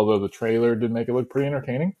watch it, although the trailer did make it look pretty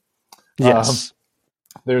entertaining. Yes.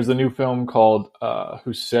 There's a new film called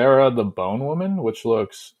Husera the Bone Woman, which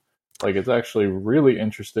looks like it's actually really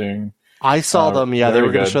interesting. I saw them. Yeah, they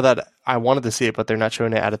were going to good. show that. I wanted to see it, but they're not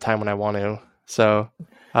showing it at a time when I want to. So,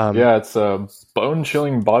 yeah, it's a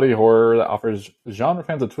bone-chilling body horror that offers genre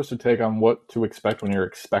fans a twisted take on what to expect when you're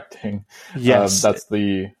expecting. Yes, that's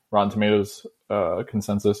the Rotten Tomatoes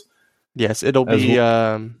consensus. Yes, it'll be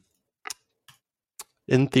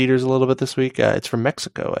in theaters a little bit this week. It's from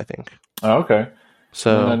Mexico, I think. Oh, okay.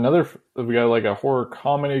 So and then we got like a horror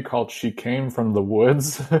comedy called She Came from the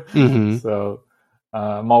Woods. Mm-hmm. So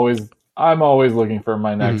I'm always looking for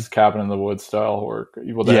my next Cabin in the Woods style horror,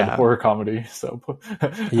 Evil Dead horror comedy. So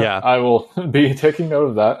yeah, I will be taking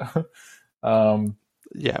note of that.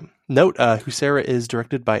 Yeah. Note: Husera is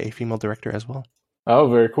directed by a female director as well. Oh,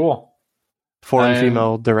 very cool. Foreign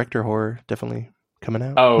female director horror definitely coming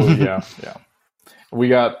out. Oh yeah, yeah. We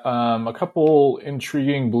got a couple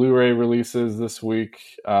intriguing Blu-ray releases this week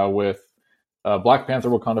with Black Panther: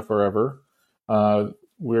 Wakanda Forever.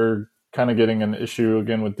 We're kind of getting an issue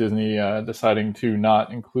again with Disney deciding to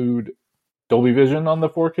not include Dolby Vision on the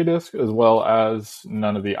 4K disc, as well as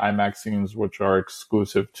none of the IMAX scenes, which are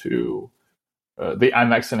exclusive to the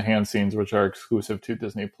IMAX enhanced scenes, which are exclusive to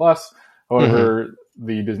Disney Plus. However,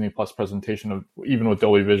 the Disney Plus presentation of even with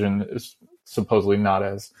Dolby Vision is supposedly not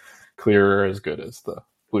as clear or as good as the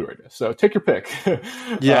Blu-ray disc. So take your pick.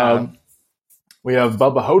 Yeah. We have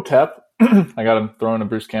Bubba Hotep. I got him throwing a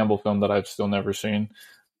Bruce Campbell film that I've still never seen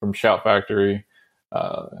from Shout Factory,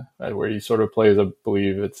 where he sort of plays, I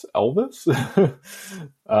believe it's Elvis,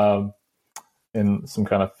 in some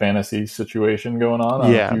kind of fantasy situation going on. I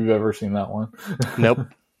don't know if you've ever seen that one. Nope.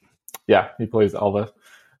 Yeah, he plays Elvis.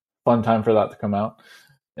 Fun time for that to come out.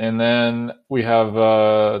 And then we have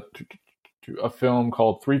a film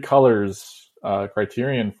called Three Colors,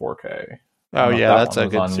 Criterion 4K. Oh yeah, that's a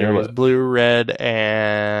good series. Blue, red,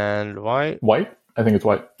 and white. White? I think it's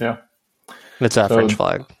white. Yeah, it's a French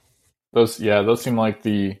flag. Those seem like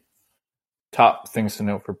the top things to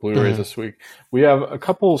note for Blu-rays this week. We have a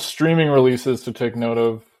couple streaming releases to take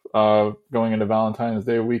note of going into Valentine's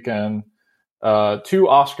Day weekend. 2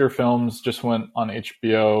 Oscar films just went on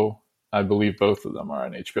HBO. I believe both of them are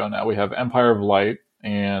on HBO now. We have Empire of Light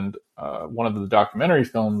and one of the documentary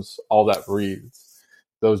films, All That Breathes.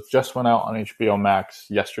 Those just went out on HBO Max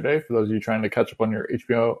yesterday, for those of you trying to catch up on your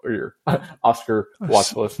HBO or your Oscar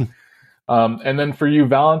watch list. And then for you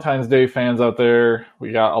Valentine's Day fans out there,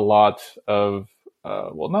 we got a lot of,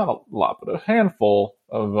 well, not a lot, but a handful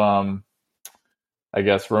of, I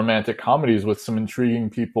guess, romantic comedies with some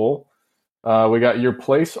intriguing people. We got Your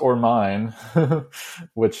Place or Mine,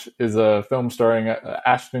 which is a film starring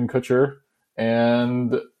Ashton Kutcher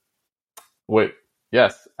and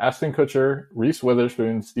Ashton Kutcher, Reese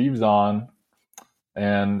Witherspoon, Steve Zahn,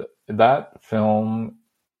 and that film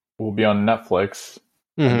will be on Netflix.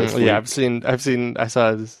 Yeah, I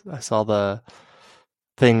saw the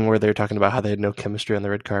thing where they were talking about how they had no chemistry on the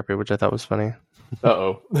red carpet, which I thought was funny.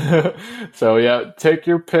 So yeah, take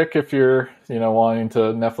your pick if you're wanting to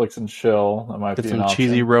Netflix and chill. That might Get be some an option.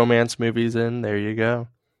 Cheesy romance movies in. There you go.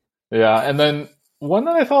 Yeah, and then one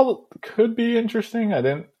that I thought could be interesting.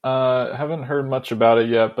 I haven't heard much about it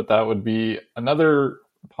yet, but that would be another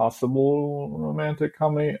possible romantic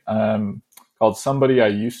comedy called Somebody I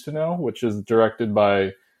Used to Know, which is directed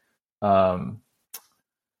by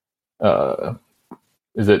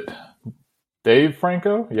is it Dave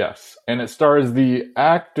Franco? Yes. And it stars the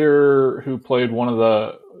actor who played one of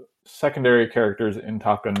the secondary characters in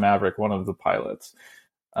Top Gun Maverick, one of the pilots.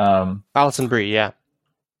 Alison Brie, yeah.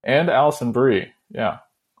 And Alison Brie, yeah.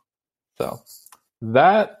 So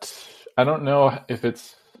that, I don't know if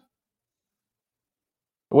it's...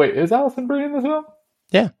 Wait, is Alison Brie in this film?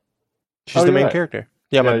 Yeah. She's the main character.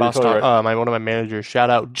 Yeah, my boss, totally one of my managers, shout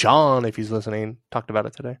out John if he's listening, talked about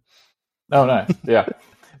it today. Oh, nice. Yeah.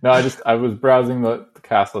 No, I was browsing the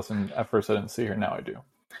cast list, and at first I didn't see her. Now I do.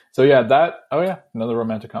 So yeah, another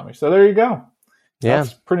romantic comedy. So there you go. Yeah.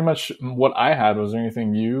 That's pretty much what I had. Was there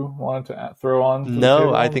anything you wanted to throw on to the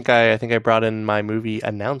No, I table? think I brought in my movie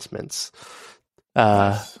announcements.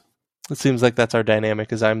 Uh, Nice. it seems like that's our dynamic,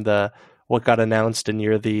 because I'm the what got announced and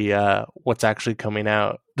you're the what's actually coming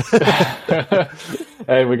out.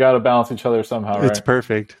 Hey, we got to balance each other somehow, It's right?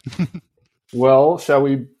 perfect. Well, shall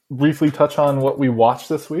we briefly touch on what we watched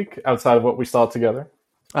this week outside of what we saw together?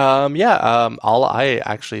 Yeah, all I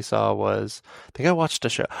actually saw was, I think I watched a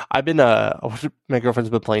show. My girlfriend's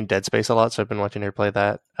been playing Dead Space a lot, so I've been watching her play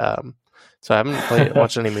that. So I haven't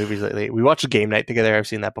watched any movies lately. We watched Game Night together. I've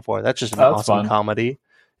seen that before. That's just an That's awesome fun. comedy.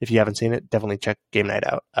 If you haven't seen it, definitely check Game Night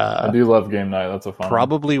out. I do love Game Night. That's a fun one.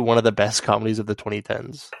 Probably one of the best comedies of the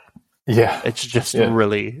 2010s. Yeah. It's just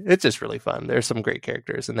really fun. There's some great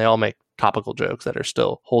characters, and they all make topical jokes that are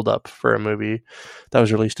still hold up for a movie that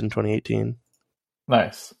was released in 2018.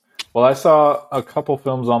 Nice. Well, I saw a couple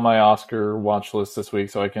films on my Oscar watch list this week,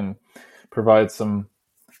 so I can provide some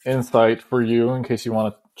insight for you in case you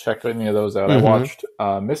want to check any of those out. I watched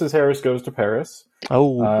Mrs. Harris Goes to Paris.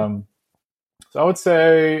 Oh, So I would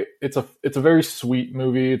say it's a very sweet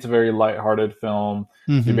movie. It's a very lighthearted film.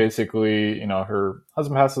 She basically, her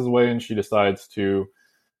husband passes away, and she decides to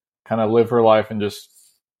kind of live her life and just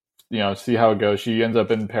see how it goes. She ends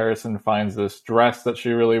up in Paris and finds this dress that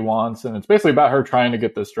she really wants, and it's basically about her trying to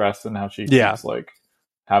get this dress and how she keeps like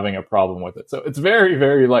having a problem with it. So it's very,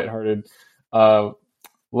 very lighthearted.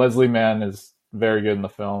 Leslie Mann is very good in the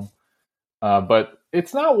film, but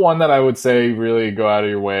it's not one that I would say really go out of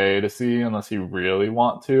your way to see unless you really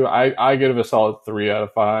want to. I give it a solid 3 out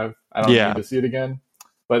of 5. I don't need to see it again,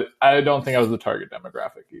 but I don't think I was the target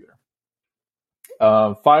demographic either.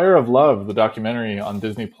 Fire of Love, the documentary on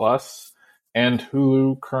Disney Plus and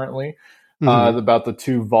Hulu currently, about the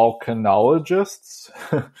two volcanologists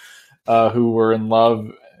who were in love,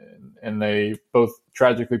 and they both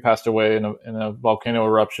tragically passed away in a volcano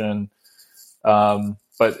eruption.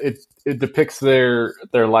 But it depicts their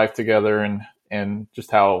life together and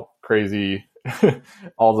just how crazy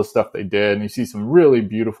all the stuff they did. And you see some really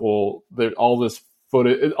beautiful, all this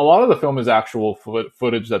footage. A lot of the film is actual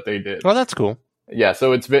footage that they did. Oh, that's cool. Yeah,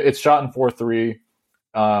 so it's shot in 4:3.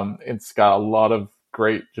 It's got a lot of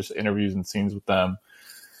great just interviews and scenes with them.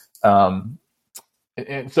 And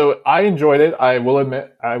so I enjoyed it. I will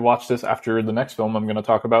admit I watched this after the next film I'm going to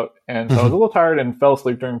talk about, and so I was a little tired and fell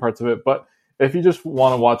asleep during parts of it. But if you just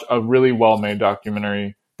want to watch a really well-made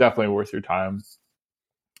documentary, definitely worth your time.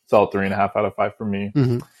 Solid 3.5 out of 5 for me.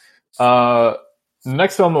 The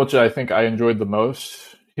next film, which I think I enjoyed the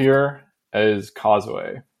most here, is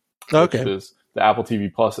Causeway, which is the Apple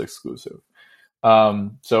TV Plus exclusive.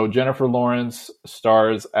 So Jennifer Lawrence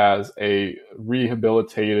stars as a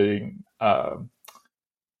rehabilitating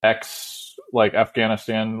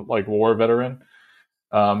Afghanistan war veteran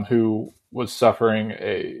who was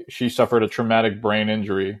she suffered a traumatic brain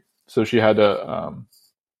injury, so she had to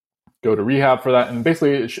go to rehab for that. And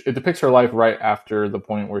basically, it depicts her life right after the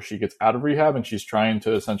point where she gets out of rehab, and she's trying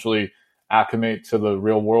to essentially acclimate to the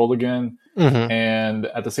real world again. And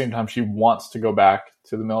at the same time, she wants to go back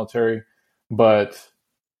to the military, but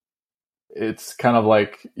it's kind of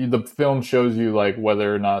like the film shows you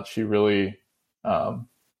whether or not she really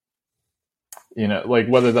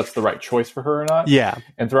whether that's the right choice for her or not. Yeah.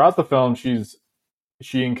 And throughout the film,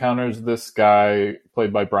 she encounters this guy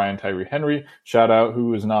played by Brian Tyree Henry, shout out, who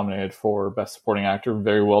was nominated for Best Supporting Actor,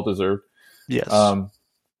 very well deserved. Yes.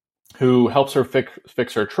 Who helps her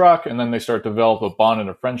fix her truck, and then they start to develop a bond and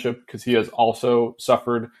a friendship because he has also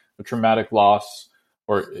suffered a traumatic loss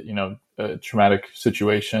or a traumatic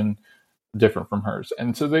situation different from hers.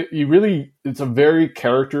 And so it's a very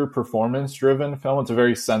character performance driven film. It's a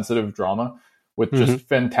very sensitive drama with just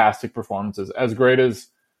fantastic performances. As great as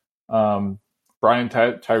Brian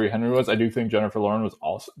Tyree Henry was, I do think Jennifer Lawrence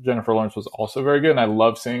was also very good, and I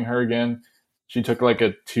love seeing her again. She took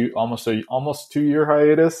almost 2-year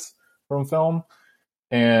hiatus from film,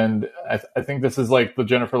 and I think this is the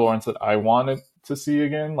Jennifer Lawrence that I wanted to see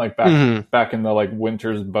again, back in the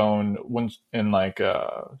Winter's Bone, in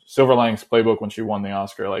Silver Linings Playbook when she won the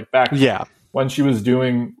Oscar, when she was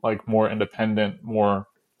doing more independent, more.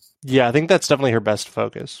 Yeah, I think that's definitely her best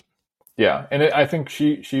focus. Yeah, and I think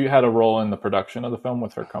she had a role in the production of the film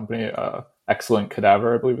with her company, Excellent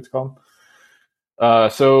Cadaver, I believe it's called.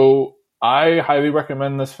 So I highly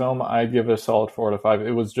recommend this film. I give it a solid 4 out of 5.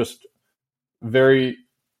 It was just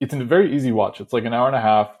it's a very easy watch. It's an hour and a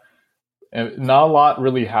half, and not a lot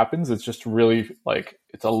really happens. It's just really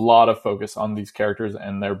it's a lot of focus on these characters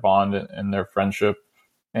and their bond and their friendship,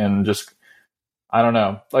 and just I don't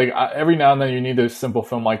know. Like every now and then, you need a simple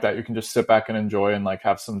film like that. You can just sit back and enjoy, and like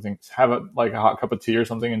have something, have like a hot cup of tea or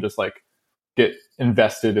something, and just like get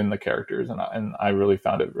invested in the characters. And I really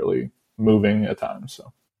found it really moving at times.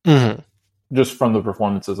 So just from the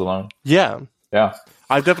performances alone. Yeah. Yeah.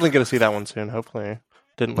 I'm definitely going to see that one soon. Hopefully,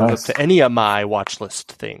 didn't live up to any of my watch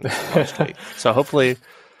list things last week. So hopefully,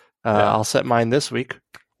 I'll set mine this week,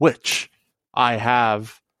 which I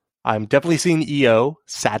have. I'm definitely seeing EO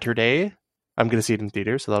Saturday. I'm going to see it in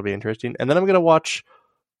theaters, so that'll be interesting. And then I'm going to watch,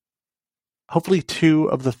 hopefully,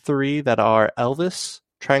 2 of the 3 that are Elvis,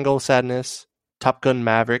 Triangle of Sadness, Top Gun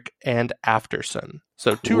Maverick, and Aftersun.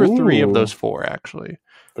 So 2 or 3 of those 4, actually.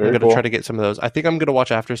 I'm going to try to get some of those. I think I'm going to watch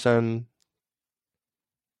Aftersun,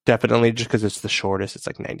 definitely, just because it's the shortest. It's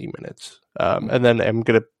like 90 minutes. And then I'm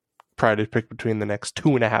going to try to pick between the next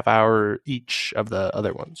 2.5 hour each of the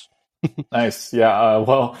other ones. Nice. Yeah.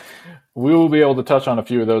 Well, we will be able to touch on a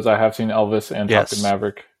few of those. I have seen Elvis and Top Gun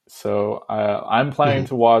Maverick. So I'm planning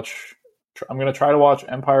to watch, I'm going to try to watch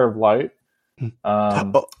Empire of Light.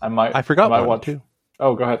 I forgot one watch, too.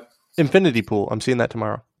 Oh, go ahead. Infinity Pool. I'm seeing that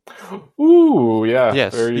tomorrow. Ooh, yeah.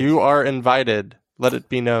 Yes, you are invited. Let it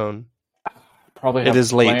be known. Probably have it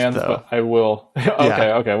is late, plans, though. But I will.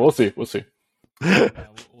 Okay. We'll see.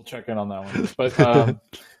 We'll check in on that one. But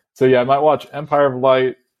so yeah, I might watch Empire of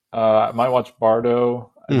Light. I might watch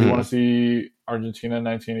Bardo. I do want to see Argentina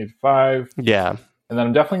 1985. Yeah. And then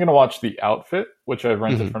I'm definitely going to watch The Outfit, which I've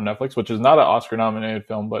rented from Netflix, which is not an Oscar-nominated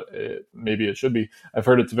film, but maybe it should be. I've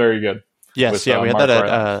heard it's very good. Yes, we had that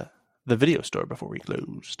at the video store before we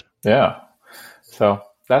closed. Yeah. So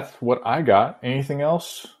that's what I got. Anything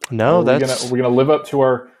else? No, we're gonna live up to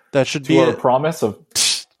our our promise of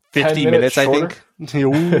 50 minutes, I think.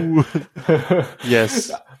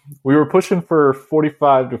 Yes. We were pushing for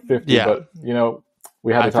 45 to 50, but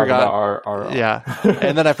we had to talk about our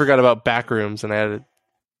and then I forgot about Backrooms, and I had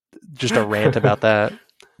just a rant about that.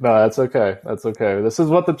 No, that's okay. This is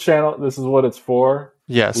what it's for.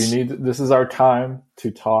 Yes. This is our time to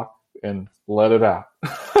talk and let it out.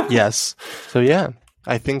 Yes. So yeah,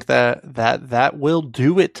 I think that will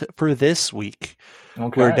do it for this week.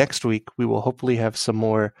 Okay. Where next week we will hopefully have some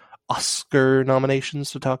more Oscar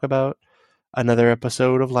nominations to talk about, another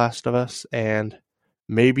episode of Last of Us, and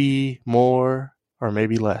maybe more or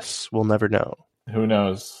maybe less. We'll never know. Who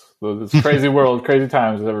knows? It's a crazy world, crazy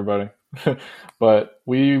times with everybody. But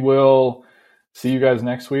we will see you guys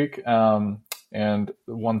next week. And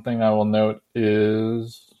one thing I will note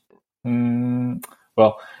is,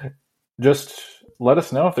 just let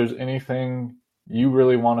us know if there's anything you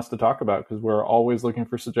really want us to talk about, because we're always looking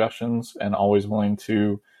for suggestions and always willing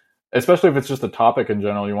to, especially if it's just a topic in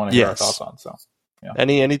general you want to hear our thoughts on. So, yeah.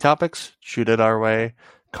 Any topics, shoot it our way.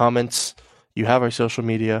 Comments, you have our social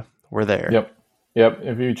media. We're there. Yep.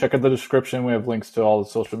 If you check out the description, we have links to all the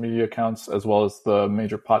social media accounts as well as the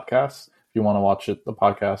major podcasts if you want to watch the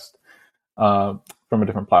podcast from a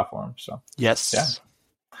different platform. So, yes. Yeah.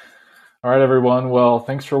 All right, everyone. Well,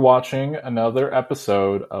 thanks for watching another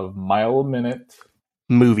episode of Mile a Minute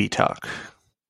Movie Talk.